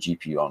on a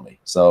GPU only.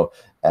 So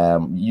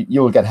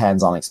you will get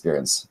hands-on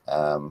experience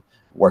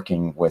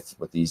working with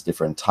these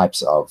different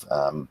types of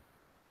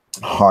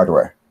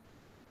hardware.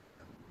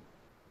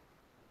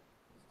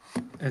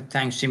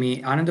 Thanks,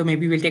 Jimmy. Anando,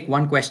 maybe we'll take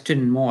one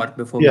question more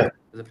before we go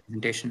to the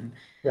presentation.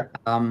 Yeah.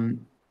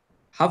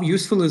 How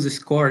useful is this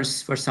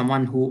course for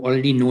someone who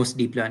already knows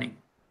deep learning?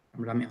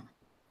 Ramya.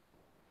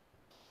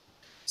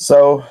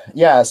 So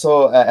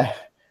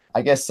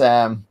I guess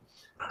in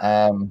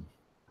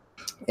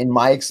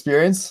my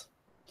experience,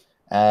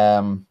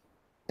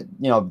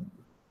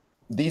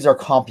 these are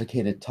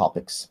complicated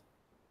topics,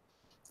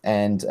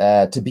 and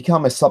to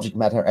become a subject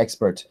matter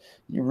expert,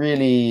 you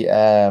really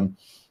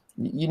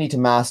you need to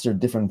master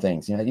different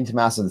things. You need to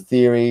master the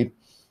theory.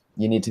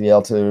 You need to be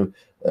able to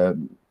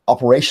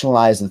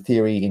operationalize the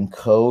theory in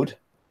code,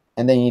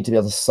 and then you need to be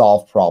able to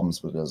solve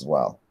problems with it as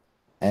well.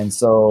 And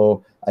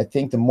so I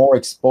think the more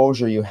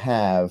exposure you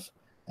have,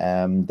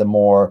 the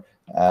more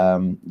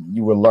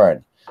you will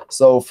learn.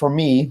 So for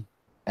me,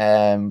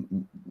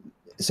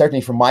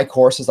 certainly for my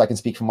courses, I can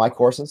speak for my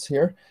courses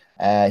here.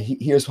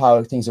 Here's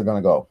how things are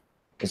going to go.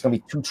 There's going to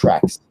be 2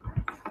 tracks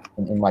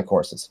in my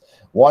courses.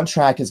 One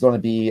track is going to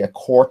be a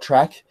core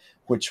track,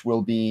 which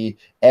will be,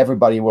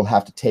 everybody will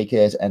have to take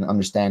it and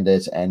understand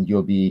it, and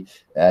you'll be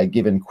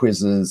given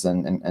quizzes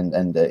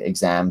and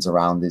exams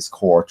around these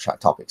core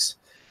topics,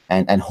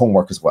 and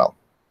homework as well.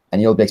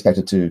 And you'll be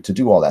expected to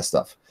do all that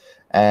stuff.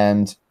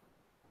 And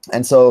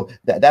so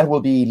that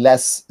will be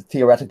less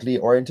theoretically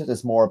oriented.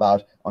 It's more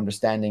about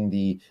understanding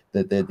the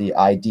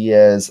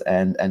ideas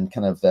and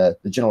kind of the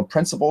general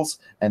principles,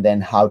 and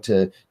then how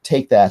to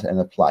take that and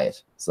apply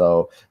it.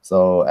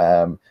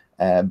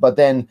 But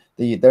then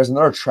there's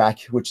another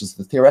track, which is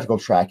the theoretical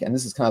track, and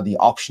this is kind of the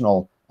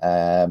optional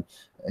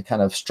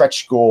kind of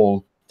stretch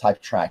goal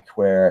type track,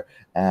 where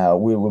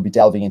we will be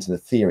delving into the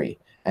theory.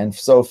 And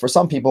so for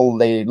some people,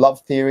 they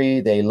love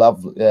theory, they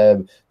love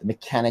the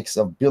mechanics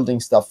of building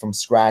stuff from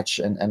scratch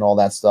and all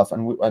that stuff.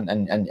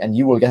 And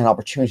you will get an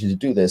opportunity to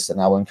do this, and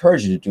I will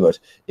encourage you to do it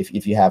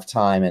if you have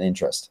time and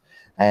interest.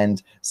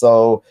 And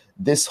so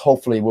this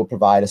hopefully will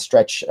provide a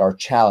stretch or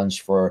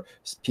challenge for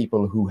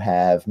people who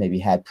have maybe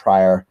had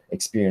prior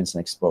experience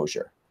and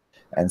exposure.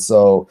 And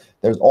so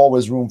there's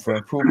always room for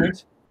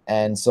improvement.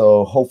 And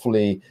so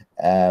hopefully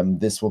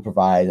this will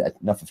provide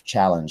enough of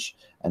challenge.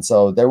 And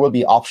so there will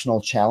be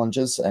optional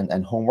challenges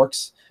and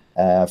homeworks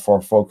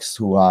for folks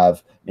who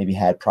have maybe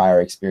had prior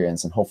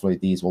experience. And hopefully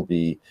these will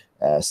be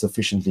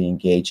sufficiently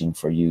engaging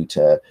for you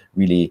to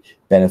really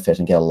benefit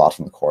and get a lot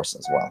from the course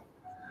as well.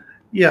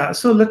 Yeah,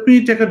 so let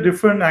me take a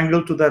different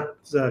angle to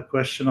that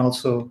question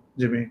also,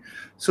 Jimmy.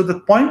 So the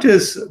point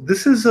is,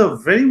 this is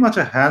very much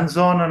a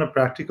hands-on and a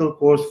practical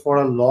course for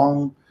a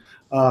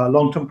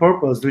long-term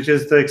purpose, which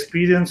is the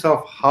experience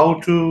of how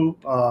to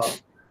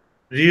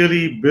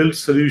really build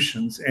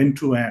solutions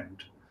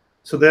end-to-end.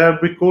 So there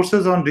will be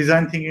courses on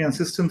design thinking and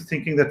systems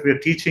thinking that we are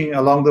teaching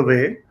along the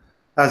way,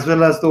 as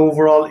well as the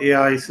overall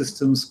AI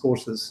systems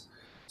courses.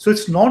 So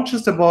it's not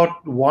just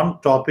about one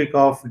topic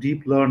of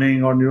deep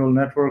learning or neural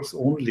networks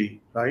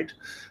only, right?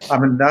 I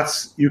mean,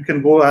 you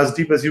can go as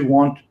deep as you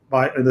want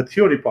by the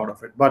theory part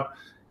of it. But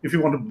if you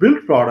want to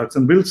build products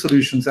and build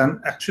solutions and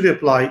actually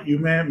apply, you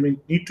may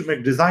need to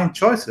make design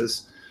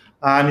choices,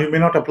 and you may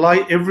not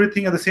apply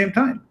everything at the same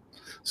time.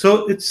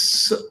 So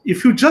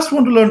if you just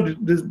want to learn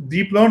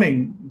deep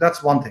learning,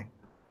 that's one thing.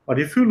 But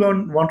if you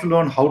want to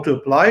learn how to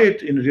apply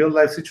it in real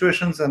life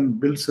situations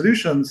and build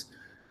solutions,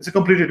 it's a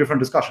completely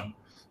different discussion.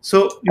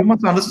 So you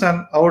must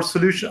understand our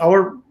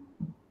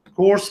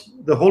course,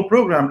 the whole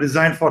program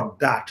designed for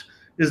that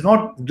is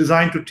not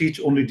designed to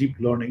teach only deep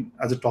learning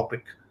as a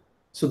topic.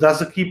 So that's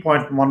the key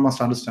point one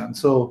must understand.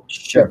 So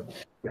sure.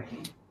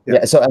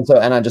 Yeah. So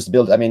I just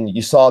built. I mean,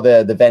 you saw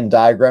the Venn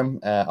diagram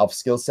of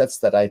skill sets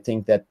that I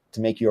think that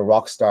to make you a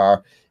rock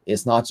star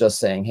is not just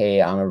saying,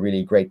 "Hey, I'm a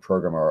really great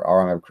programmer,"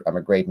 or "I'm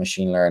a great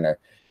machine learner."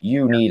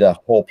 You need a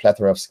whole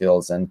plethora of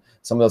skills, and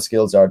some of those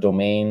skills are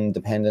domain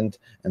dependent,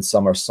 and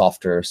some are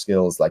softer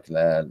skills, like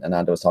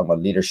Ananda was talking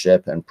about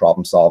leadership and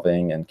problem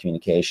solving and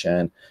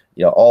communication.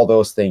 All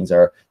those things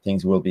are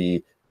things we'll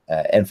be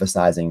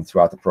emphasizing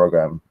throughout the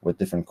program with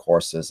different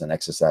courses and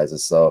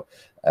exercises. So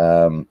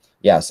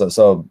yeah,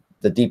 so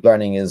the deep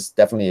learning is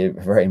definitely a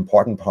very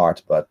important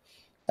part, but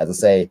as I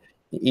say,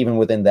 even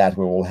within that,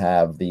 we will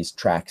have these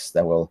tracks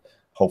that will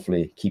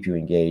hopefully keep you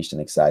engaged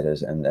and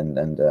excited,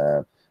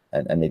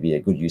 and maybe a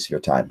good use of your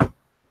time.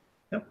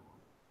 Yep.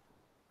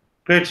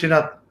 Great,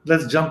 Srinath.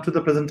 Let's jump to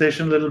the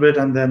presentation a little bit,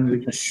 and then we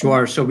can.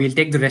 Sure. So we'll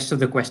take the rest of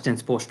the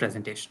questions post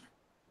presentation.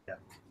 Yeah.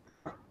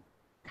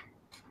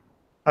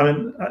 I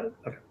mean,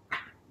 okay.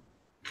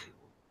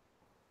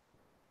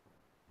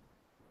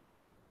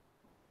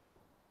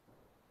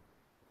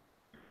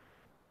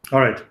 All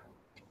right.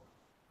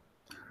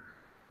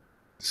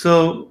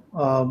 So,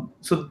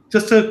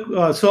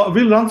 so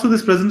we'll run through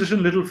this presentation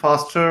a little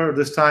faster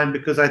this time,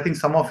 because I think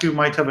some of you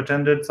might have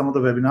attended some of the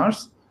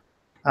webinars,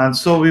 and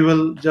so we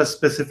will just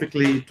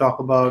specifically talk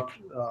about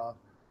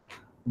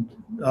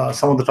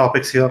some of the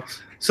topics here.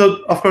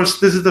 So, of course,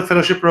 this is the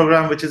fellowship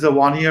program, which is a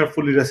one-year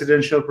fully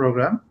residential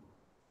program.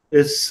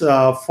 It's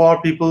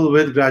for people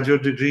with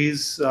graduate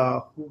degrees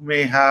who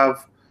may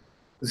have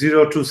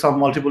 0 to some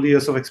multiple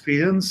years of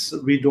experience.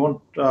 We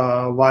don't,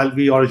 while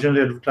we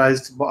originally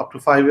advertised up to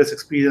 5 years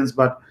experience,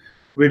 but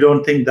we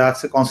don't think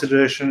that's a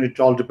consideration. It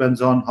all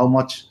depends on how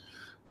much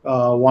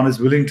one is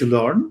willing to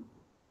learn.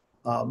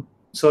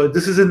 So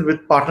this is in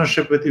with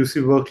partnership with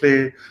UC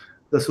Berkeley,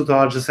 the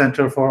Sutharja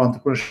Center for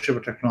Entrepreneurship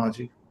and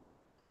Technology.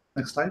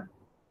 Next slide.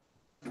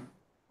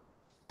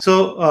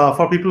 So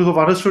for people who've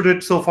understood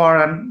it so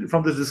far, and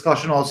from this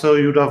discussion also,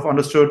 you'd have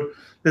understood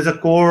there's a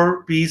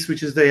core piece,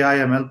 which is the AI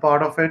ML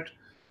part of it,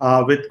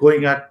 with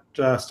going at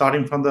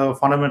starting from the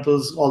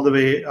fundamentals all the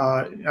way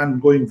and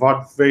going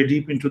very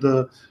deep into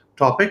the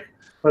topic.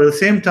 But at the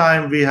same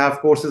time, we have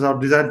courses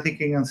of design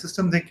thinking and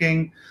system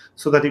thinking,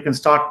 so that you can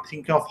start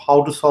thinking of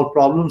how to solve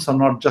problems and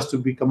not just to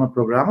become a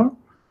programmer.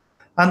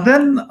 And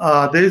then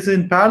there's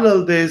in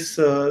parallel, there's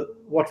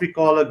what we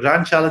call a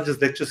Grand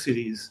Challenges lecture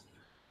series.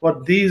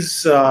 What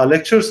these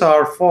lectures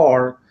are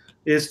for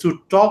is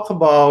to talk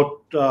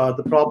about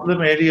the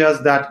problem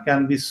areas that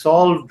can be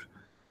solved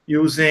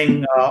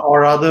using,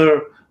 or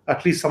other,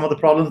 at least some of the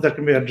problems that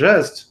can be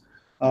addressed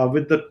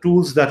with the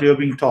tools that you're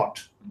being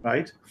taught,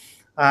 right?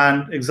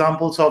 And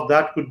examples of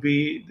that could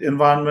be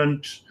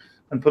environment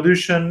and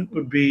pollution,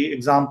 would be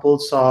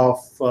examples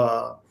of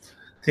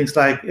things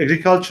like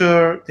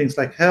agriculture, things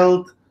like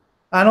health,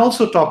 and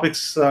also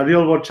topics,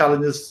 real-world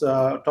challenges,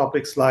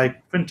 topics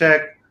like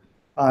fintech,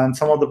 and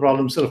some of the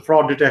problems of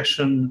fraud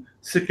detection,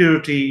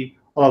 security,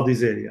 all of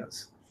these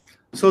areas.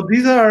 So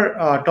these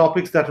are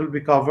topics that will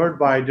be covered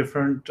by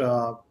different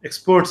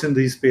experts in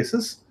these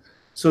spaces.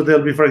 So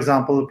there'll be, for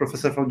example, a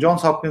professor from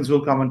Johns Hopkins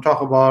will come and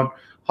talk about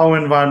how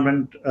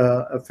environment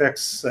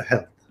affects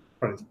health,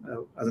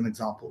 as an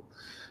example.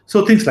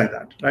 So things like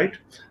that, right?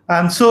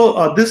 And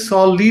so this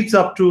all leads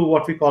up to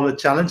what we call a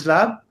challenge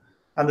lab.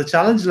 And the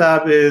challenge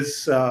lab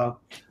is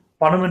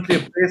fundamentally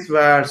a place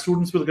where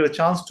students will get a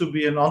chance to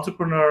be an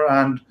entrepreneur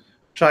and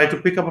try to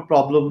pick up a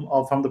problem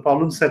from the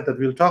problem set that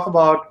we'll talk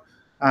about,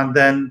 and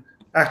then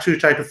actually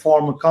try to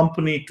form a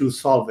company to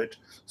solve it.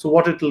 So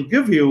what it will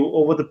give you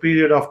over the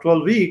period of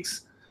 12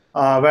 weeks,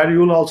 where you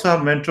will also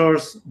have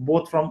mentors,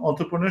 both from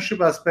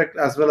entrepreneurship aspect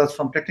as well as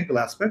from technical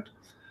aspect,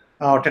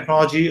 or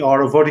technology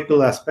or a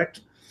vertical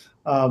aspect,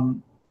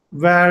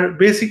 where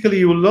basically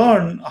you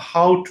learn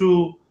how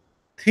to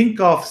think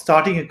of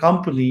starting a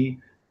company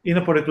in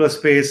a particular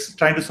space,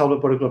 trying to solve a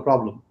particular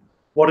problem.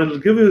 What it will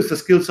give you is the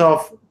skills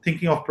of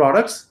thinking of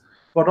products,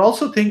 but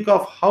also think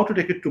of how to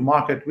take it to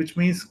market, which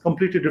means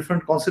completely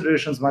different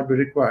considerations might be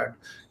required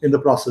in the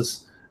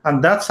process.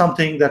 And that's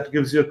something that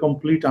gives you a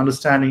complete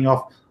understanding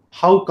of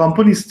how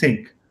companies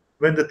think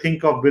when they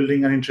think of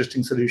building an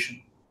interesting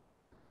solution.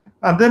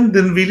 And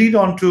then we lead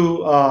on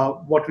to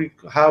what we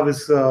have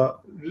is a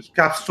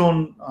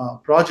capstone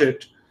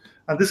project.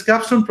 And this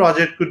capstone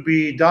project could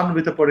be done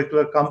with a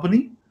particular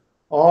company,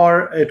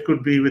 or it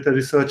could be with a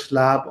research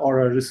lab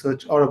or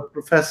a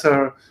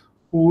professor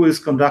who is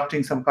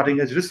conducting some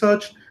cutting-edge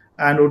research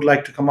and would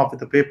like to come up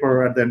with a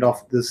paper at the end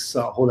of this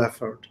whole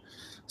effort.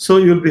 So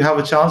you'll have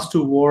a chance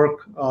to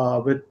work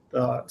with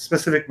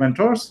specific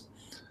mentors,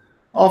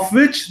 of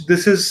which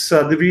this is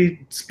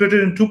we split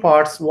it in 2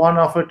 parts. One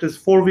of it is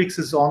 4 weeks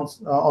is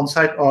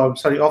on-site, or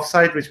sorry,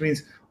 off-site, which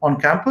means on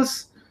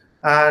campus.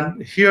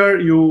 And here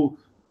you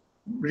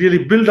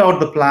really build out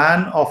the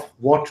plan of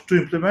what to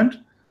implement,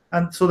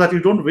 and so that you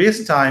don't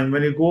waste time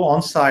when you go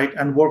on site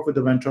and work with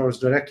the mentors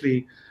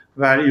directly,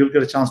 where you'll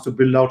get a chance to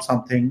build out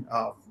something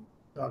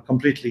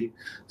completely.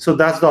 So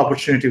that's the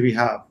opportunity we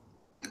have.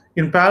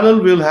 In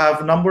parallel, we'll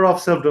have a number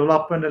of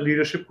self-development and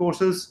leadership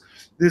courses.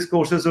 These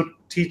courses will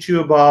teach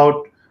you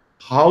about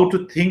how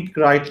to think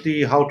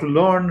rightly, how to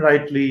learn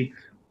rightly,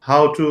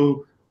 how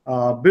to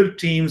build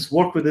teams,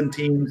 work within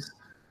teams,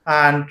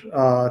 and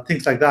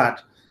things like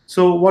that.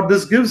 So what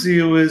this gives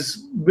you is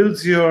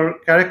builds your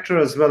character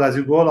as well as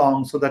you go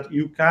along, so that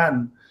you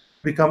can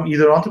become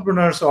either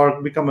entrepreneurs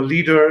or become a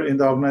leader in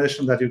the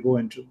organization that you go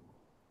into.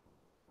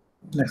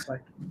 Next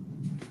slide.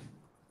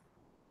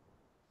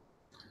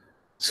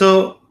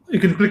 So you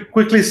can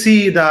quickly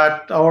see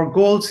that our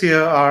goals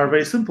here are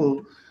very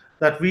simple,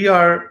 that we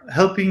are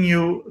helping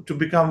you to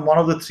become one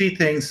of the three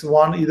things.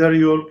 One, either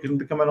you can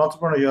become an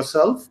entrepreneur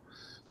yourself,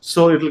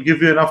 so it will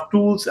give you enough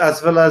tools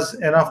as well as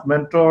enough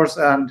mentors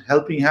and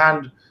helping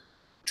hand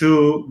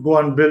to go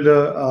and build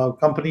a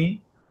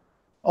company.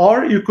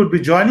 Or you could be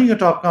joining a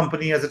top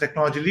company as a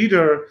technology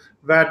leader,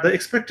 where the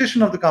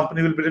expectation of the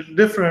company will be a little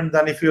different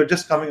than if you're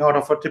just coming out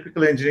of a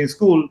typical engineering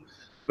school,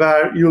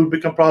 where you'll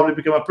probably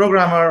become a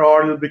programmer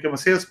or you'll become a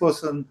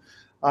salesperson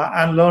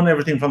and learn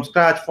everything from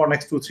scratch for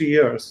next 2-3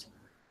 years.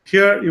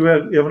 Here, you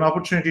have an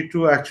opportunity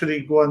to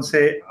actually go and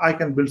say, I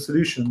can build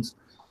solutions.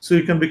 So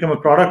you can become a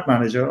product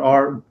manager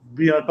or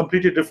be on a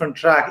completely different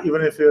track,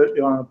 even if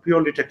you're on a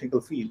purely technical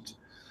field.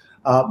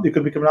 You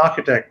can become an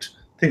architect,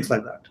 things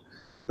like that.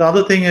 The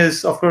other thing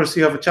is, of course,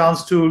 you have a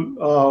chance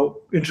to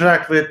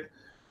interact with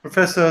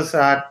professors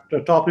at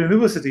the top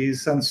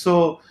universities. And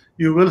so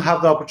you will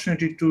have the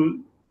opportunity to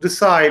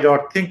decide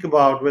or think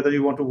about whether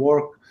you want to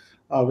work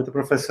with a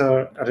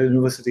professor at a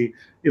university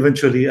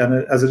eventually and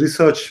as a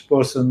research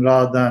person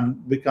rather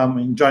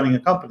than joining a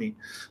company.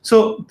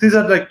 So these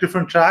are like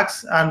different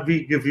tracks, and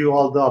we give you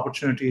all the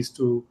opportunities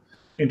to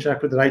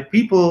interact with the right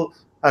people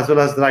as well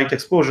as the right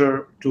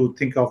exposure to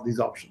think of these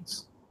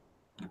options.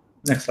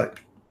 Next slide.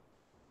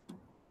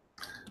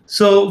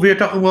 So we are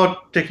talking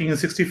about taking in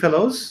 60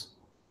 fellows,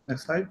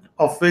 next slide,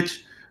 of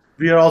which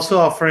we are also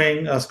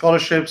offering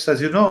scholarships. As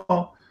you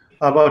know,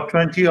 about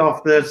 20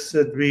 of this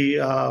would be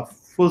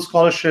full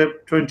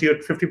scholarship, 20 or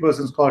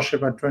 50%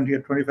 scholarship, and 20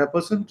 or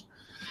 25%.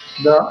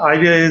 The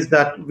idea is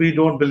that we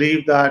don't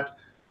believe that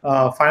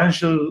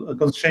financial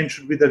constraint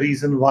should be the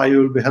reason why you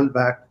will be held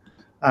back.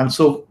 And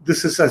so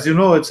this is, as you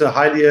know, it's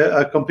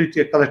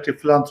completely a collective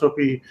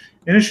philanthropy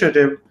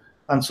initiative.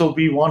 And so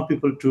we want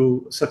people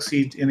to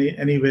succeed in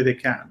any way they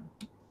can.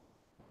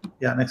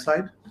 Yeah, next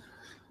slide.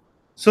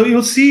 So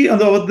you'll see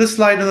on this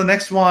slide and the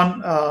next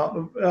one,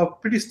 a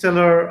pretty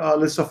stellar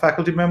list of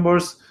faculty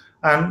members.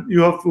 And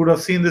you would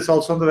have seen this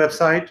also on the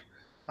website.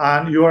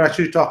 And you are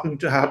actually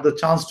have the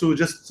chance to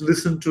just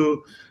listen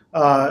to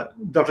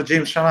Dr.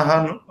 James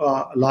Shanahan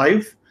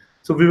live.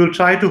 So we will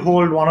try to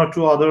hold one or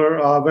two other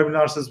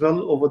webinars as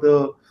well over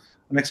the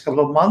next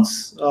couple of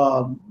months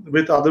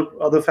with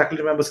other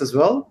faculty members as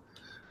well.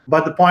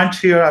 But the point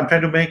here I'm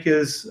trying to make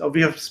is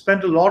we have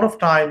spent a lot of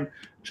time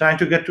trying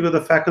to get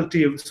together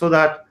faculty so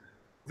that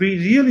we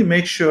really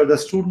make sure that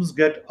students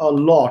get a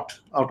lot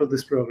out of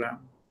this program.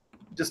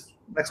 Just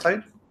next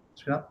slide.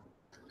 Yeah.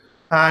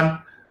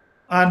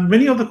 And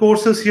many of the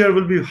courses here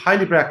will be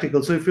highly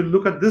practical. So if you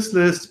look at this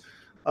list,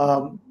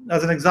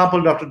 as an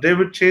example, Dr.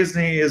 David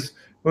Chesney is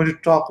going to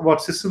talk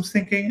about systems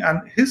thinking,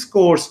 and his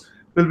course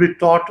will be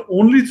taught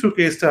only through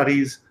case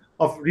studies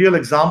of real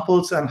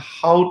examples and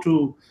how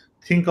to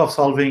think of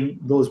solving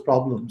those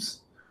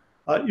problems.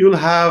 You'll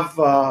have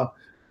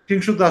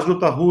Kingshu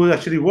Dasgupta, who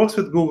actually works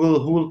with Google,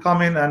 who will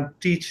come in and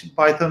teach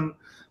Python,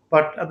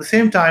 but at the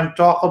same time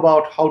talk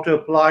about how to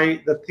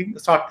apply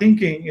start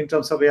thinking in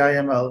terms of AI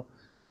ML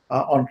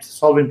on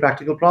solving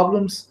practical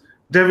problems.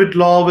 David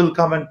Law will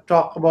come and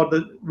talk about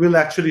will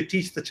actually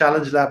teach the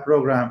Challenge Lab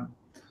program.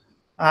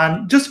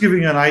 And just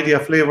giving you an idea,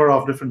 flavor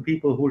of different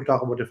people who will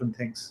talk about different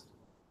things.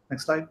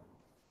 Next slide.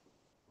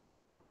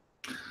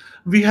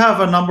 We have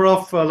a number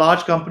of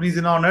large companies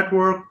in our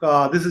network.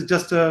 This is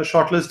just a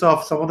short list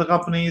of some of the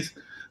companies.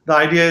 The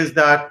idea is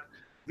that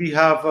we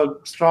have a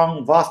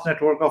strong, vast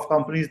network of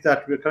companies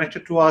that were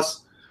connected to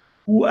us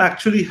who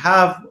actually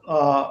have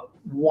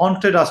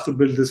wanted us to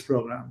build this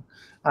program.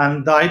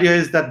 And the idea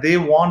is that they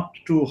want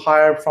to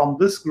hire from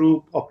this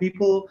group of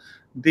people.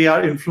 They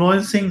are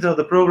influencing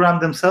the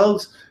program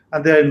themselves,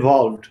 and they're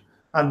involved.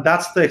 And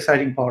that's the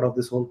exciting part of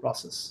this whole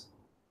process.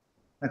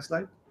 Next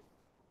slide.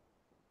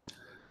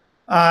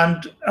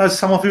 And as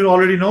some of you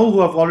already know,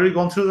 who have already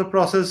gone through the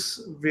process,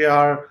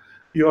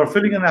 you are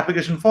filling an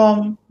application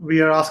form.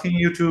 We are asking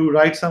you to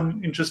write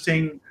some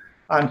interesting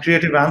and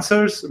creative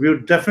answers. We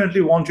would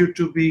definitely want you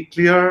to be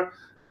clear.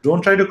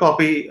 Don't try to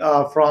copy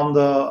from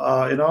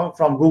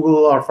from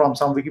Google or from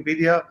some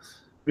Wikipedia.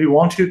 We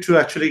want you to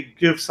actually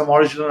give some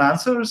original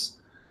answers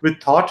with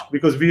thought,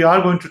 because we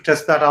are going to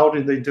test that out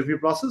in the interview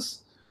process,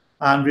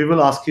 and we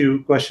will ask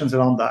you questions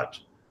around that.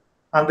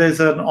 And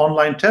there's an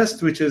online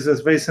test, which is a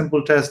very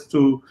simple test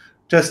to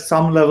test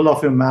some level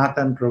of your math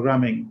and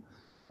programming.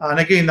 And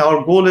again,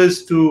 our goal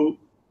is to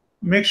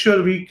make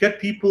sure we get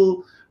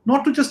people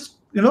not to just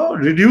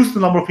reduce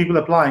the number of people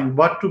applying,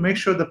 but to make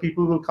sure that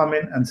people will come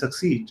in and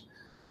succeed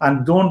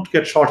and don't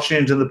get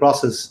shortchanged in the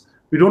process.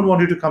 We don't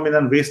want you to come in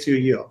and waste your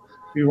year.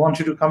 We want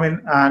you to come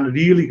in and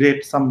really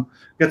get some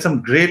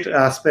great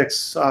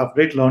aspects,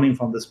 great learning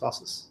from this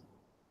process.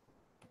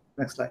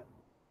 Next slide.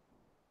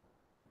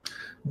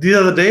 These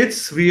are the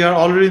dates. We are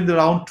already in the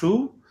round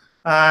 2,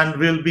 and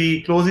we'll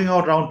be closing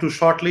out round 2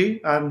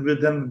 shortly, and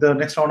then the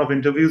next round of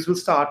interviews will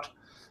start.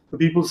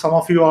 Some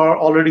of you are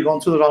already gone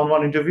through the round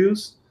 1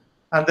 interviews,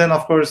 and then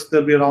of course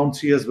there'll be a round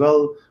 3 as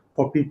well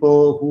for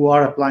people who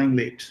are applying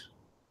late.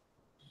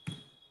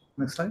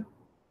 Next slide.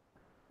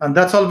 And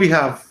that's all we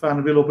have,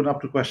 and we'll open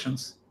up to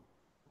questions.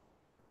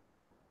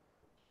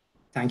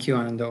 Thank you,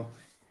 Anando.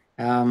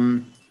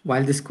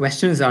 While this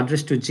question is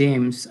addressed to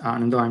James,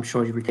 Anando, I'm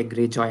sure you will take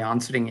great joy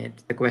answering it.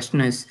 The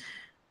question is,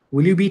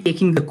 will you be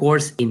taking the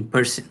course in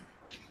person?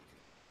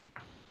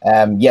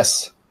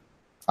 Yes,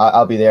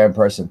 I'll be there in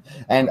person.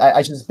 And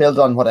I just build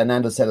on what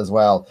Ananda said as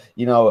well.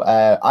 You know,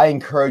 I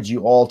encourage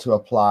you all to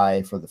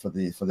apply for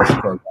this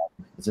program.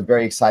 It's a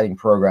very exciting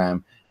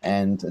program,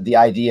 and the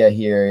idea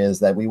here is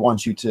that we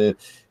want you to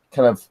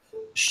kind of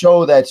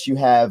show that you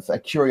have a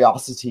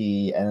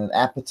curiosity and an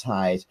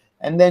appetite,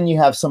 and then you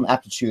have some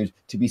aptitude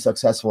to be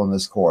successful in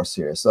this course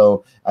here.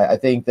 So I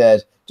think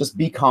that just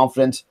be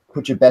confident,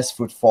 put your best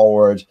foot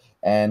forward,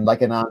 and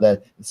like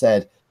Ananda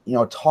said, you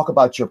know, talk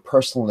about your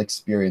personal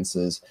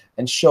experiences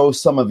and show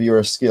some of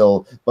your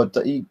skill, but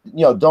you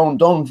know,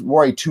 don't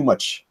worry too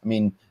much. I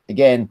mean,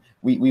 again,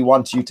 we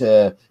want you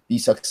to be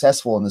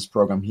successful in this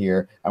program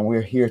here, and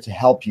we're here to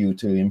help you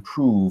to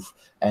improve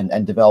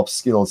and develop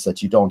skills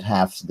that you don't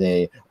have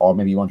today, or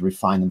maybe you want to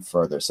refine them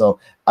further. So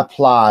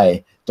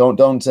apply.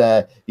 Don't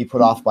be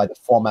put off by the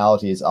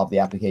formalities of the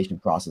application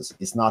process.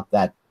 It's not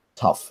that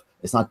tough.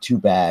 It's not too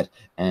bad.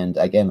 And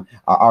again,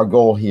 our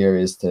goal here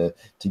is to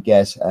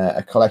get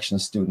a collection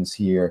of students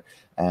here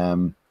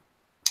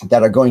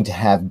that are going to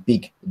have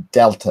big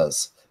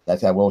deltas.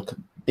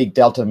 Big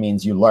delta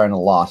means you learn a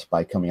lot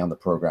by coming on the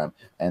program.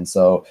 And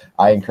so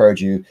I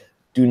encourage you,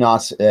 do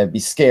not be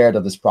scared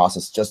of this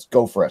process. Just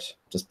go for it.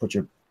 Just put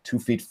your 2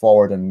 feet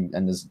forward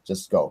and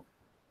just go.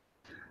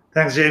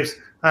 Thanks, James.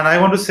 And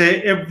I want to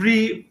say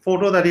every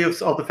photo that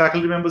of the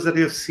faculty members that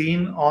you've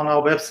seen on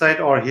our website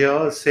or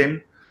here,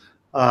 same.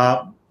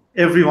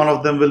 Every one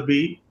of them will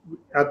be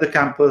at the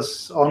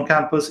campus, on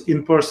campus,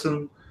 in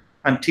person,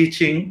 and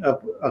teaching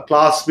a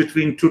class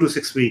between 2 to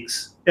 6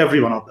 weeks.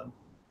 Every one of them.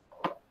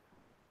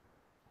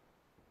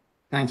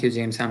 Thank you,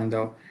 James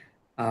Anando.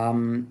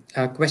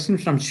 A question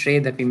from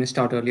Shrey that we missed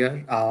out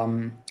earlier.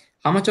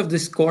 How much of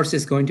this course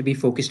is going to be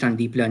focused on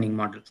deep learning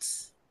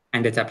models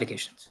and its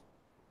applications?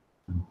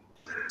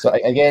 So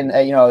again,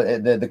 you know,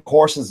 the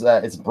course is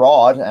it's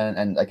broad,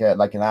 and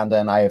like Ananda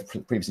and I have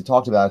previously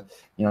talked about,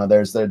 you know,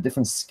 there are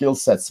different skill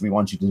sets we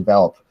want you to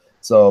develop.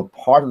 So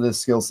part of the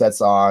skill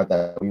sets are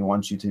that we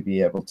want you to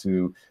be able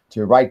to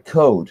write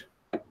code.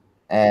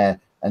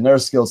 Another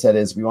skill set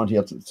is we want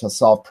you to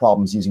solve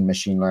problems using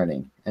machine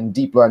learning, and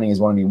deep learning is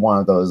going to be one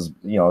of those,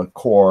 you know,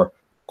 core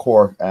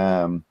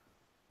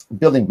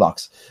building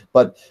blocks.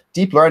 But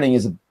deep learning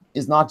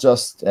is not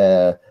just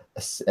a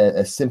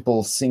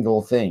simple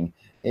single thing.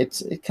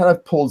 It kind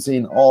of pulls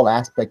in all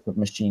aspects of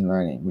machine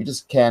learning. We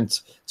just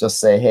can't just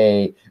say,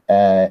 hey,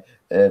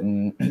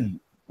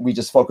 we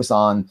just focus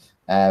on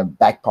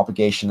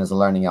backpropagation as a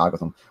learning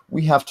algorithm.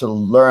 We have to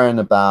learn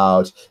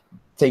about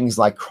things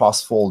like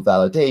cross-fold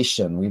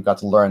validation. We've got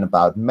to learn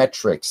about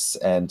metrics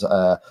and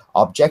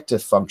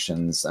objective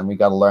functions, and we've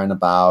got to learn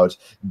about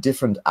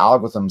different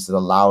algorithms that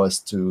allow us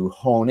to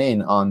hone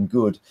in on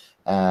good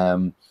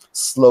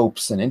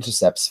slopes and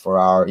intercepts for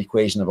our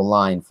equation of a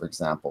line, for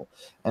example.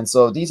 And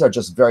so these are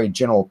just very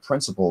general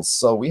principles.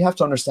 So we have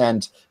to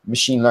understand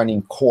machine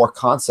learning core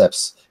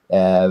concepts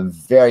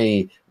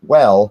very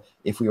well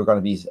if we were going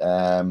to be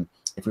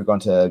if we're going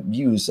to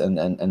use and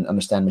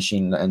understand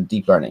machine and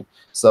deep learning.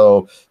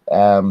 So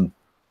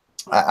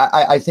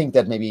I think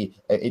that maybe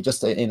it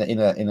just in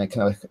a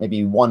kind of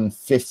maybe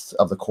 1/5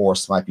 of the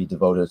course might be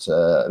devoted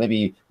to,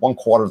 maybe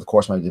 1/4 of the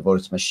course might be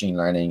devoted to machine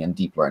learning and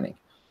deep learning.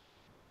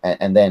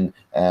 And then,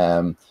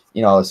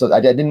 you know, so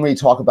I didn't really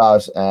talk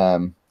about,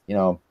 you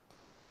know,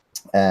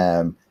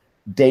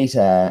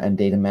 data and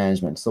data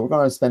management. So we're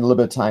going to spend a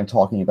little bit of time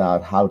talking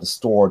about how to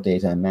store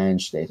data and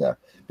manage data,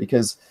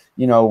 because,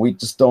 you know, we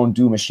just don't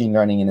do machine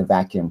learning in a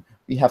vacuum.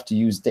 We have to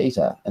use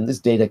data, and this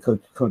data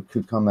could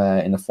come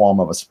in the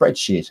form of a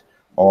spreadsheet,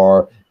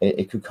 or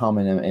it could come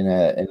in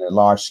a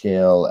large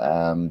scale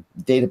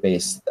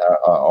database,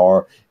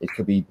 or it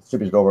could be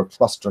distributed over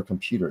cluster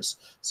computers.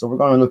 So we're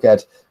going to look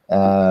at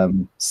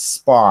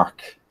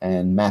Spark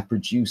and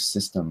MapReduce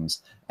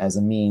systems as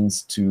a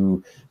means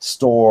to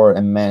store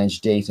and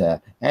manage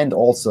data, and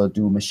also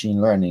do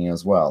machine learning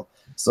as well.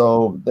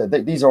 So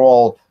these are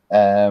all.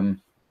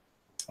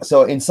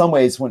 So in some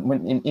ways,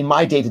 when in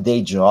my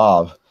day-to-day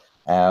job,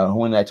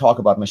 when I talk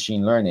about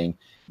machine learning,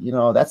 you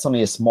know, that's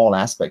only a small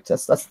aspect.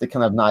 That's the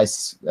kind of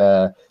nice,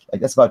 like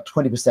that's about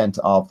 20%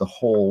 of the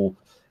whole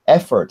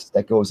effort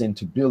that goes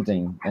into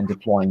building and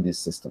deploying these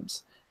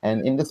systems.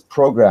 And in this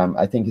program,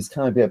 I think it's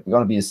kind of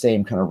going to be the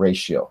same kind of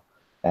ratio.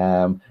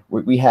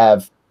 We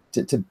have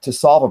to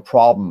solve a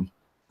problem,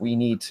 we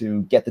need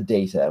to get the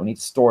data, we need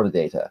to store the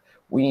data,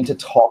 we need to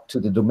talk to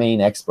the domain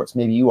experts.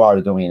 Maybe you are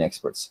the domain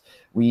experts.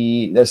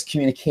 There's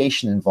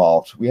communication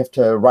involved. We have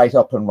to write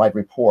up and write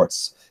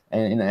reports.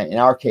 And in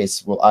our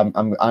case, well,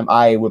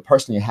 I will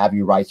personally have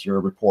you write your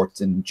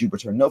reports in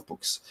Jupyter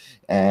notebooks.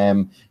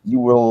 You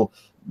will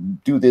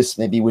do this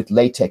maybe with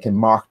LaTeX and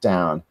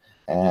Markdown.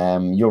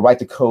 You'll write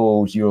the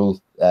code,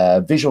 you'll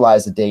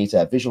visualize the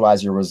data,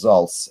 visualize your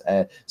results.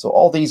 So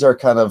all these are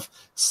kind of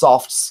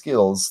soft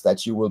skills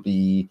that you will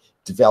be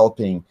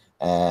developing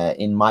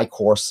in my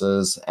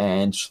courses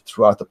and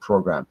throughout the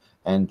program.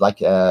 And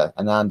like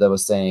Ananda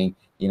was saying,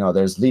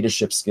 there's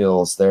leadership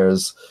skills,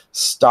 there's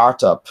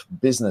startup,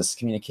 business,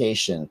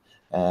 communication,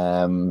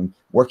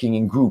 working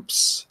in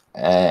groups,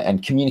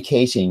 and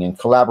communicating and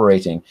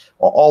collaborating.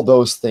 All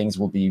those things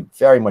will be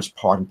very much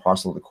part and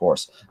parcel of the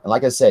course. And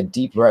like I said,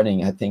 deep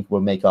learning, I think,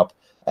 will make up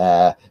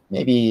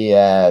maybe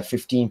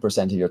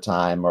 15% of your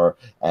time, or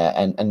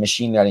and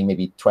machine learning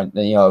maybe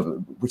 20,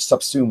 which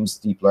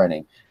subsumes deep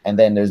learning. And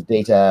then there's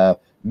data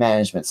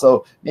management.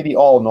 So maybe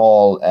all in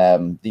all,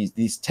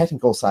 these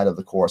technical side of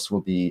the course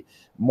will be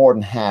more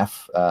than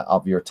half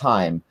of your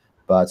time.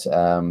 But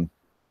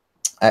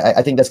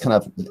I think that's kind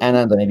of,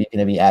 Ananda, maybe you can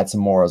maybe add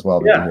some more as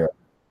well. Yeah. Here.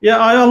 Yeah,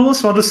 I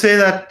almost want to say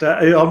that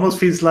it almost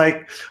feels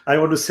like I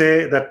want to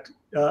say that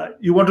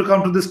you want to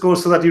come to this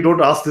course so that you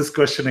don't ask this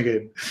question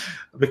again,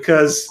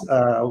 because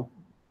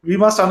we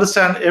must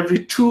understand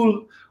every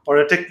tool or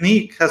a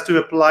technique has to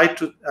apply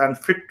to and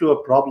fit to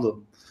a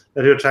problem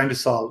that you're trying to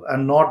solve,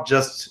 and not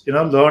just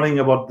learning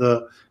about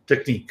the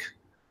technique.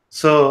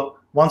 So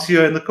once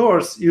you're in the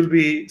course, you'll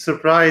be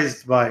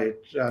surprised by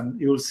it, and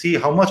you'll see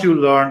how much you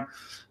learn,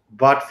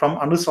 but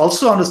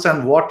also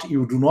understand what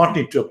you do not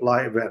need to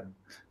apply when.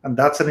 And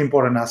that's an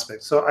important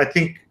aspect. So I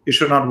think you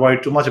should not worry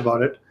too much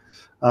about it.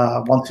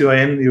 Once you are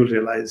in, you'll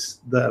realize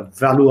the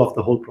value of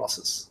the whole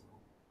process.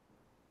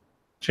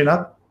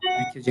 Srinath?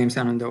 Thank you, James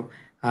Anando.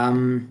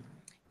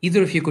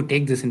 Either of you could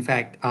take this, in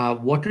fact.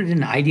 What would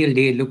an ideal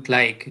day look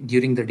like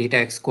during the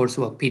DataX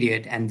coursework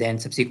period, and then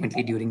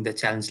subsequently during the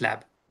challenge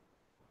lab?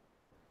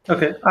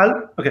 Okay,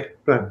 go ahead.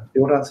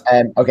 You want to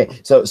answer? Okay,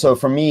 so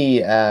for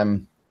me,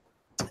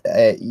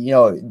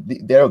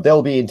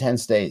 there'll be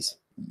intense days.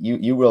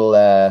 You will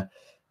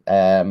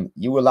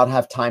not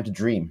have time to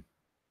dream,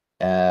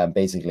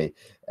 basically.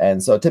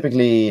 And so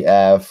typically,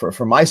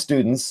 for my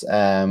students,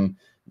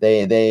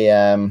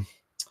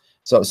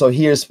 so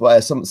here's why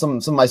some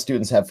of my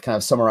students have kind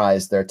of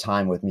summarized their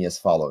time with me as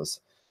follows.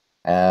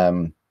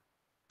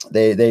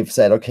 They've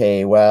said,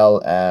 okay,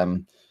 well,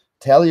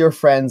 tell your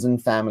friends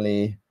and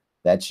family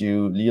that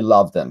you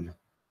love them,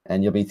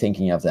 and you'll be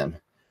thinking of them,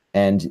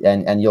 and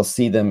you'll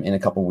see them in a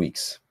couple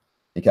weeks,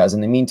 because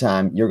in the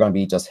meantime, you're going to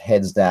be just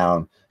heads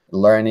down,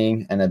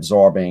 learning and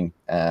absorbing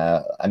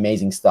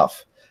amazing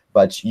stuff.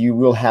 But you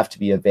will have to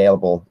be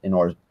available in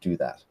order to do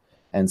that.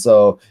 And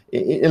so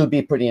it'll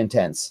be pretty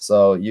intense.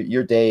 So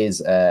your days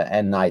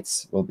and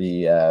nights will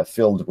be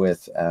filled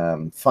with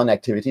fun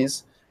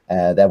activities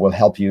that will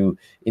help you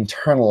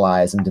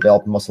internalize and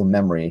develop muscle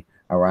memory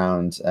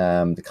around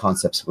the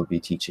concepts we'll be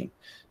teaching.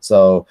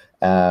 So,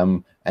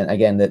 and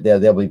again,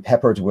 they'll be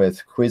peppered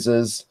with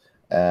quizzes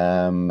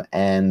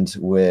and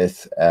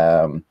with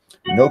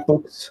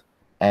notebooks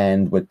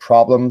and with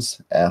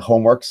problems,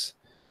 homeworks,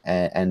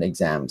 and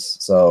exams.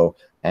 So,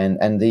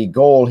 and the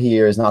goal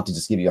here is not to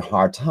just give you a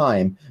hard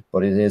time,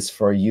 but it is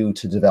for you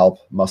to develop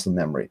muscle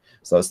memory.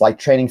 So it's like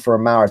training for a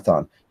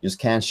marathon. You just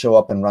can't show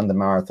up and run the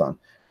marathon.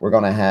 We're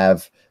going to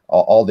have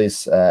all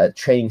this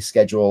training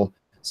schedule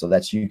so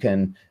that you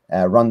can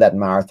run that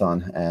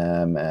marathon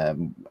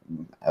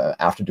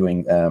after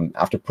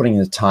putting in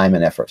the time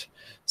and effort.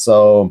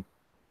 So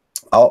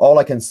all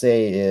I can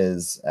say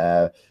is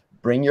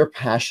bring your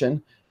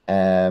passion,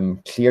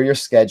 clear your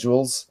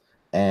schedules,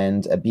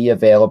 and be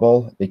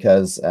available,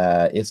 because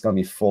it's going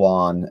to be full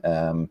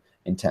on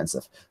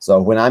intensive. So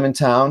when I'm in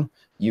town,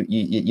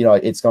 you know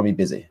it's going to be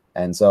busy,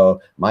 and so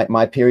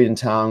my period in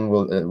town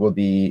will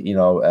be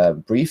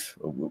brief.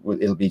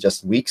 It'll be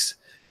just weeks,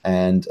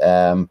 and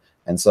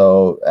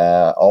so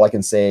all I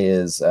can say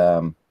is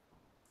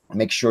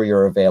make sure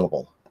you're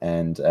available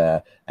and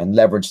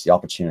leverage the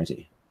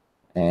opportunity.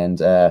 And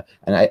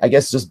I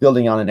guess just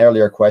building on an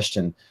earlier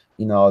question,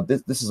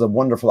 this is a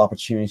wonderful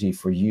opportunity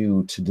for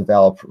you to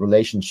develop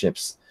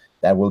relationships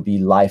that will be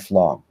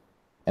lifelong.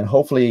 And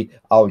hopefully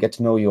I'll get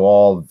to know you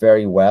all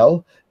very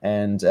well,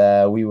 and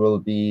we will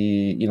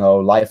be,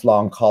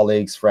 lifelong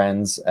colleagues,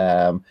 friends,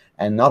 and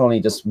not only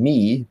just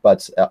me,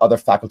 but other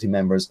faculty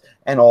members,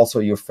 and also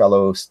your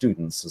fellow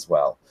students as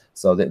well.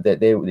 So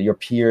that your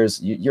peers,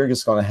 you're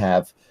just going to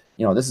have,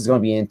 this is going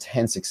to be an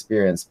intense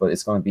experience, but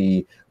it's going to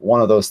be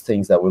one of those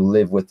things that will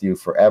live with you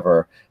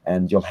forever,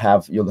 and you'll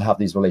have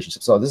these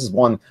relationships. So this is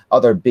one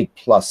other big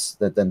plus,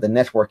 that the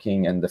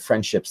networking and the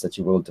friendships that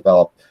you will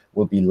develop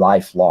will be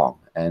lifelong.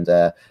 And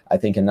I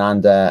think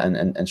Ananda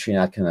and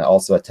Srinath can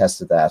also attest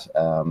to that.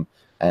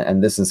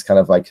 And this is kind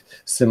of like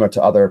similar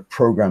to other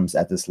programs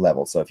at this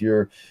level. So if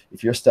you're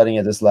studying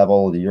at this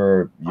level,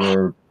 you're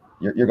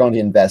going to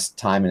invest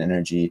time and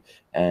energy,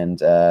 and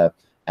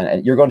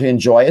you're going to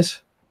enjoy it.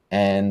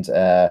 And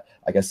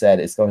like I said,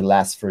 it's going to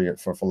last for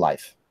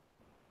life.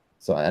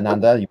 So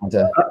Ananda, you want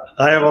to?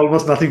 I have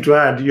almost nothing to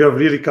add. You have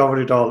really covered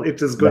it all.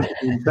 It is going to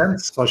be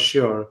intense for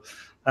sure.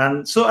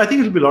 And so I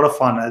think it'll be a lot of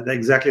fun,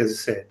 exactly as you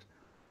said.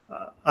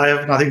 I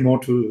have nothing more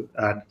to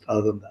add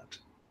other than that.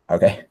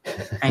 Okay.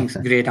 Thanks.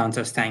 Great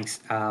answers. Thanks.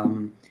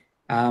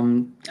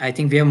 I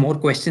think we have more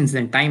questions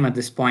than time at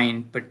this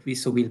point, but we'll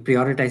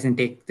prioritize and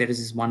take. There is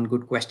this one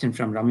good question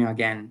from Ramya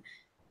again.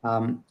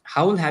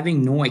 How will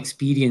having no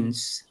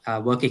experience,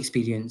 work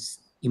experience,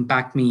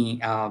 impact me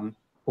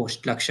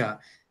post Plaksha?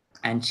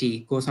 And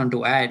she goes on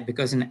to add,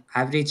 because an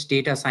average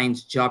data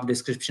science job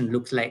description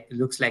looks like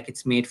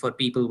it's made for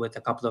people with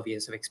a couple of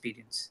years of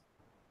experience.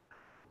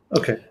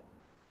 Okay.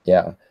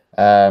 Yeah.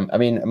 I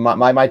mean,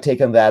 my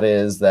take on that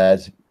is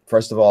that,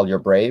 first of all, you're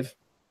brave,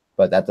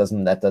 but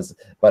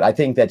but I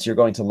think that you're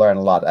going to learn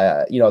a lot.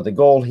 The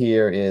goal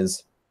here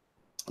is,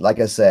 like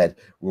I said,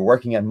 we're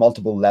working at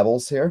multiple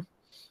levels here,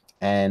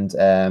 and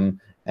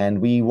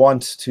we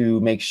want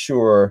to make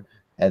sure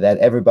that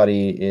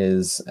everybody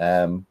is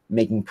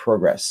making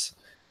progress.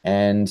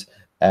 And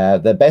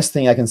the best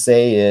thing I can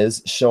say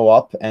is show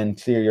up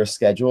and clear your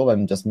schedule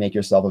and just make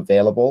yourself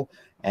available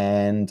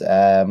and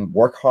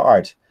work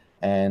hard.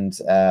 And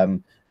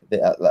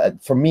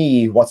for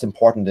me, what's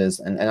important is,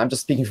 and I'm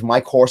just speaking from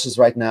my courses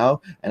right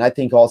now, and I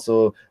think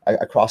also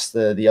across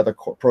the other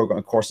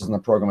courses in the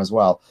program as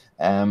well,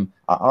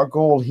 our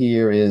goal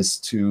here is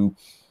to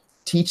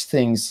teach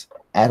things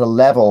at a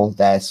level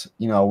that,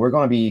 we're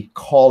going to be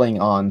calling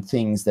on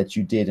things that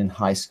you did in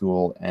high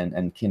school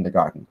and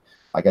kindergarten.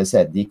 Like I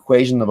said, the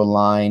equation of a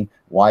line,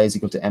 y is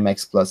equal to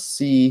mx plus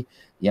c,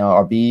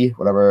 or b,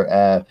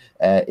 whatever,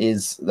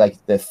 is like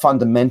the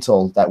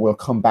fundamental that we'll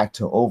come back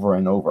to over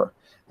and over.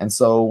 And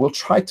so we'll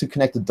try to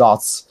connect the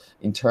dots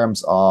in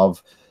terms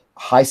of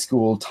high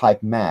school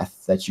type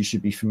math that you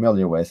should be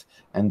familiar with.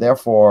 And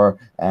therefore,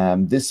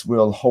 this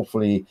will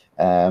hopefully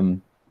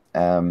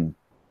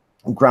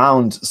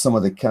ground some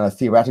of the kind of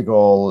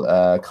theoretical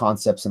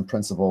concepts and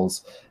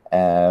principles,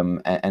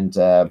 and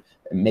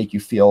make you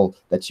feel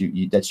that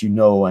you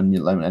know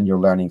and you're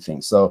learning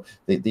things. So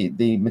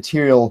the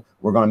material,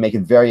 we're going to make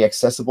it very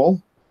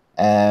accessible,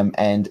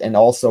 and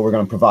also we're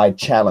going to provide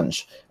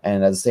challenge.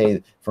 And as I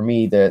say, for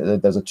me,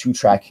 there's a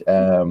 2-track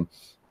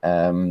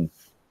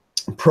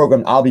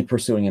program I'll be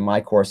pursuing in my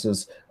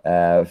courses,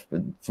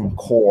 from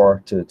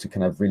core to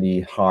kind of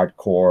really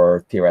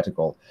hardcore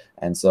theoretical.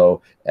 And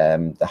so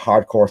the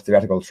hardcore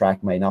theoretical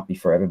track may not be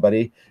for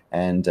everybody.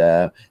 And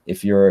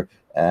if you're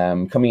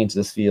coming into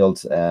this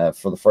field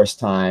for the first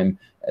time,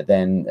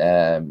 then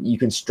you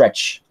can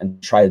stretch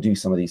and try to do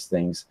some of these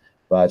things.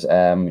 But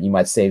you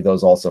might save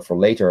those also for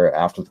later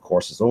after the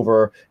course is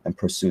over and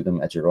pursue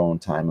them at your own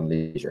time and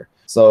leisure.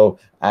 So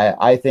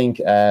I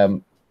think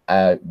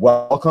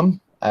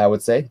welcome, I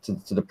would say,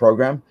 to the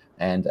program.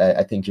 And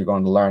I think you're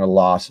going to learn a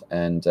lot,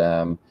 and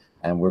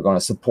we're going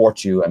to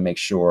support you and make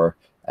sure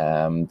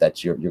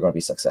that you're going to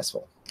be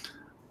successful.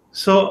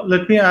 So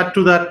let me add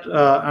to that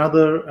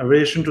another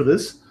variation to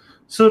this.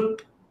 So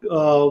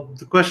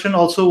the question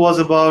also was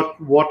about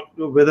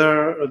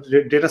whether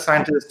data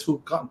scientists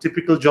who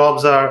typical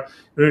jobs are,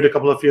 you need a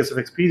couple of years of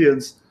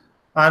experience.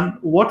 And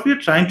what we're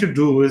trying to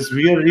do is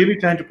we are really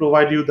trying to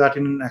provide you that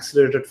in an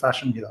accelerated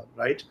fashion here,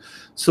 right?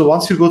 So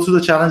once you go through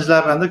the challenge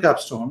lab and the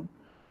capstone,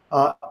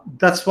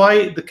 that's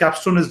why the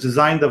capstone is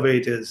designed the way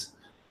it is.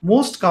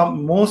 Most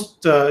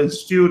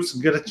institutes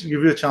give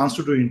you a chance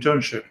to do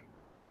internship,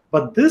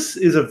 but this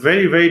is a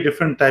very, very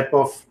different type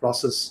of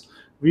process.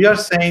 We are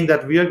saying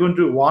that we are going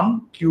to,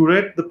 one,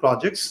 curate the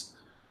projects.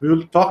 We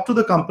will talk to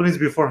the companies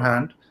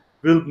beforehand.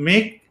 We'll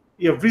make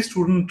every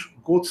student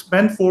go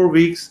spend 4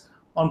 weeks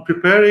on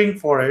preparing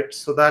for it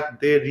so that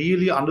they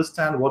really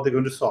understand what they're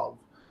going to solve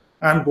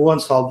and go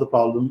and solve the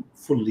problem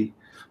fully.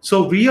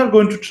 So we are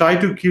going to try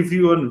to give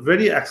you a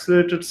very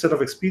accelerated set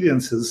of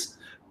experiences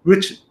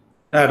which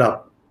add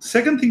up.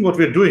 Second thing, what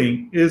we're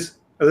doing is,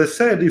 as I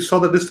said, you saw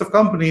the list of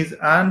companies,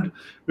 and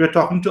we're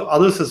talking to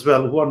others as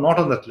well who are not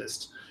on that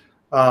list.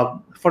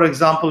 For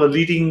example, a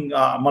leading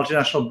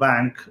multinational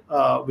bank,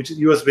 which is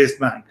a US-based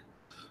bank.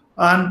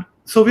 And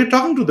so we're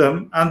talking to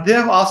them, and they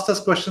have asked us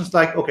questions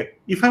like, okay,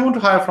 if I want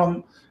to hire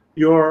from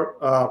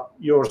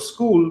your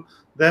school,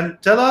 then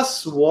tell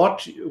us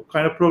what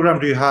kind of program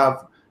do you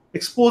have,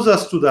 expose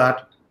us to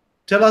that,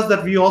 tell us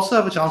that we also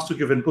have a chance to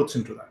give inputs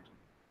into that.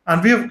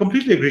 And we have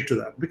completely agreed to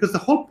that, because the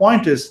whole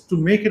point is to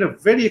make it a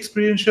very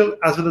experiential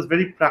as well as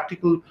very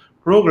practical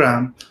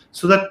program,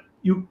 so that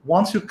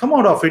once you come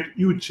out of it,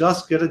 you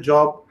just get a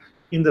job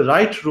in the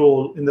right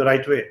role in the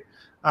right way.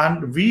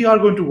 And we are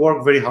going to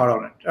work very hard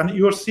on it. And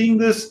you are seeing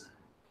this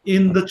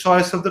in the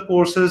choice of the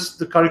courses,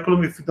 the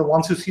curriculum.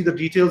 Once you see the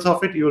details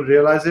of it, you'll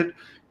realize it.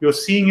 You're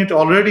seeing it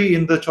already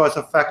in the choice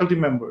of faculty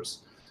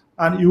members.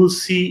 And you will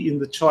see in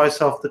the choice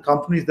of the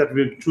companies that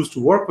we'll choose to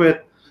work with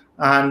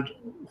and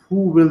who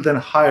will then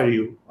hire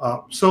you.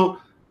 So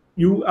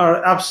you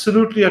are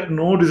absolutely at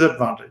no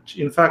disadvantage.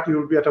 In fact, you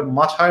will be at a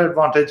much higher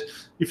advantage.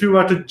 If you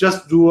were to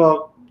just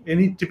do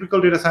any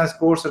typical data science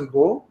course and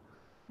go,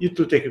 it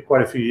will take you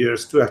quite a few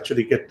years to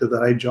actually get to the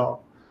right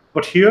job.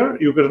 But here,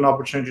 you get an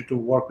opportunity to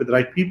work with the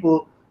right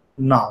people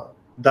now.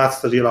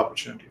 That's the real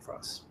opportunity for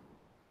us.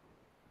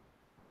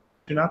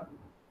 Srinath?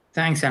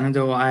 Thanks,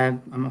 Anando.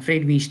 I'm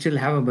afraid we still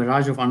have a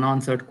barrage of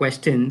unanswered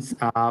questions,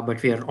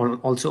 but we are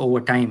also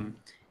over time.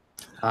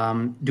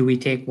 Do we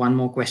take one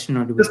more question,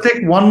 or do we just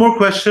take one more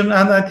question?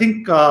 And I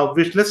think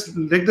let's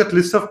take that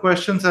list of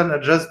questions and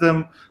address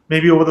them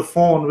maybe over the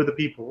phone with the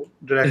people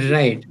directly.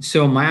 Right.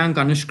 So Mayank,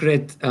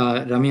 Anushkrit,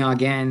 Ramya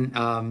again,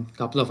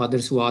 couple of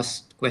others who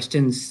asked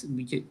questions.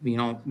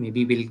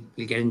 Maybe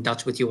we'll get in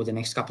touch with you over the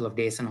next couple of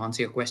days and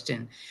answer your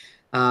question.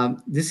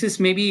 This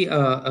is maybe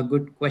a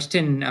good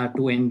question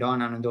to end on,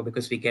 Anando,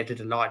 because we get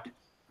it a lot.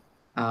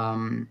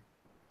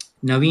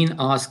 Naveen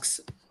asks,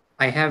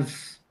 I have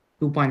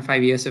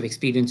 2.5 years of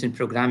experience in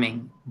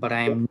programming, but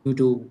I am new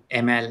to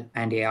ML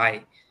and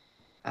AI.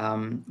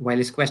 While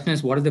his question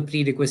is, what is the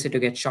prerequisite to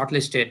get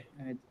shortlisted?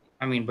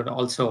 But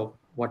also,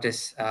 what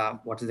is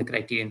the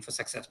criterion for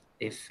success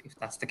if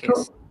that's the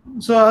case?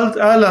 So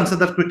I'll answer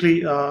that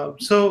quickly.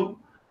 So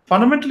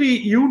fundamentally,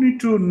 you need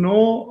to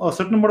know a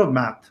certain amount of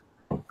math,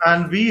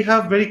 and we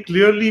have very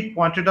clearly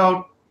pointed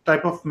out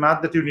type of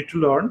math that you need to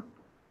learn.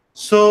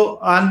 So,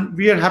 and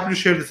we are happy to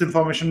share this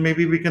information.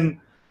 Maybe we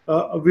can,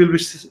 we'll be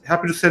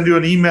happy to send you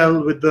an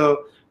email with the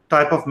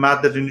type of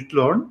math that you need to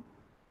learn.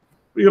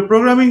 Your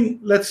programming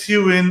lets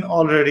you in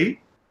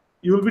already.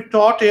 You will be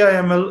taught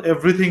AI/ML,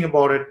 everything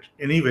about it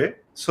anyway.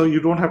 So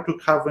you don't have to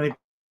have any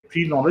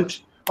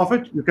pre-knowledge of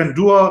it. You can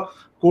do a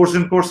course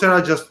in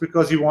Coursera just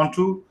because you want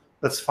to.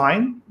 That's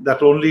fine.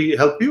 That will only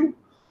help you.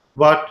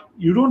 But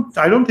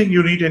I don't think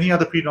you need any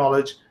other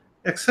pre-knowledge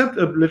except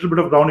a little bit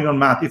of grounding on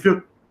math. If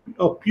you're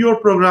a pure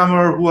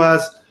programmer who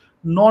has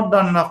not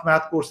done enough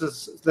math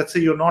courses, let's say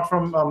you're not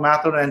from a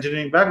math or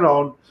engineering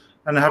background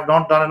and have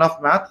not done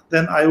enough math,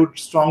 then I would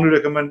strongly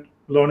recommend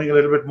learning a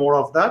little bit more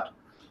of that.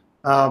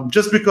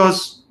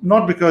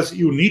 Not because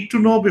you need to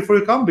know before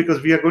you come,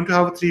 because we are going to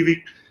have a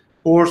 3-week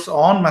course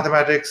on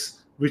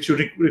mathematics, which you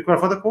require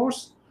for the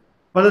course.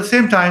 But at the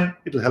same time,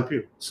 it will help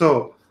you.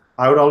 So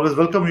I would always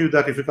welcome you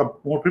that if you come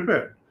more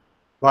prepared.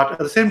 But at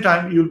the same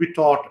time, you'll be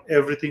taught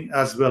everything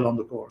as well on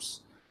the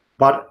course,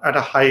 but at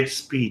a high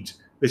speed,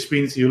 which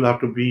means you'll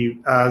have to be,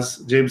 as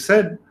James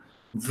said,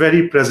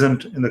 very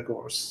present in the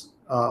course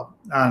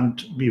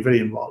and be very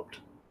involved.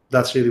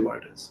 That's really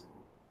what it is.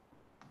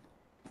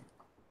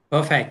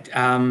 Perfect.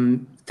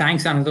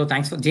 Thanks, Anando.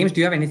 Thanks for James. Do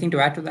you have anything to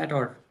add to that,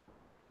 or?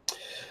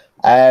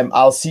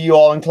 I'll see you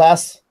all in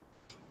class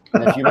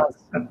in a few months.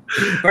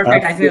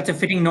 Perfect. I think that's a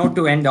fitting note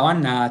to end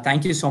on.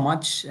 Thank you so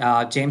much,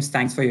 James.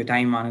 Thanks for your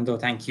time, Anando.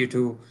 Thank you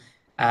to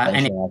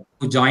and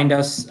who joined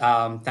us.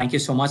 Thank you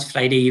so much.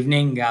 Friday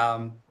evening.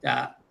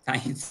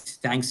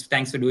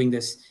 Thanks for doing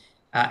this,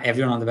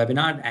 everyone on the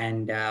webinar,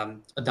 and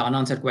the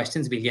unanswered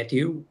questions we'll get to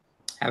you.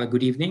 Have a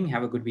good evening.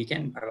 Have a good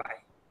weekend. Bye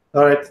bye.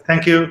 All right.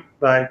 Thank you.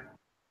 Bye.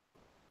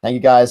 Thank you,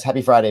 guys.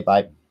 Happy Friday.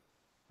 Bye.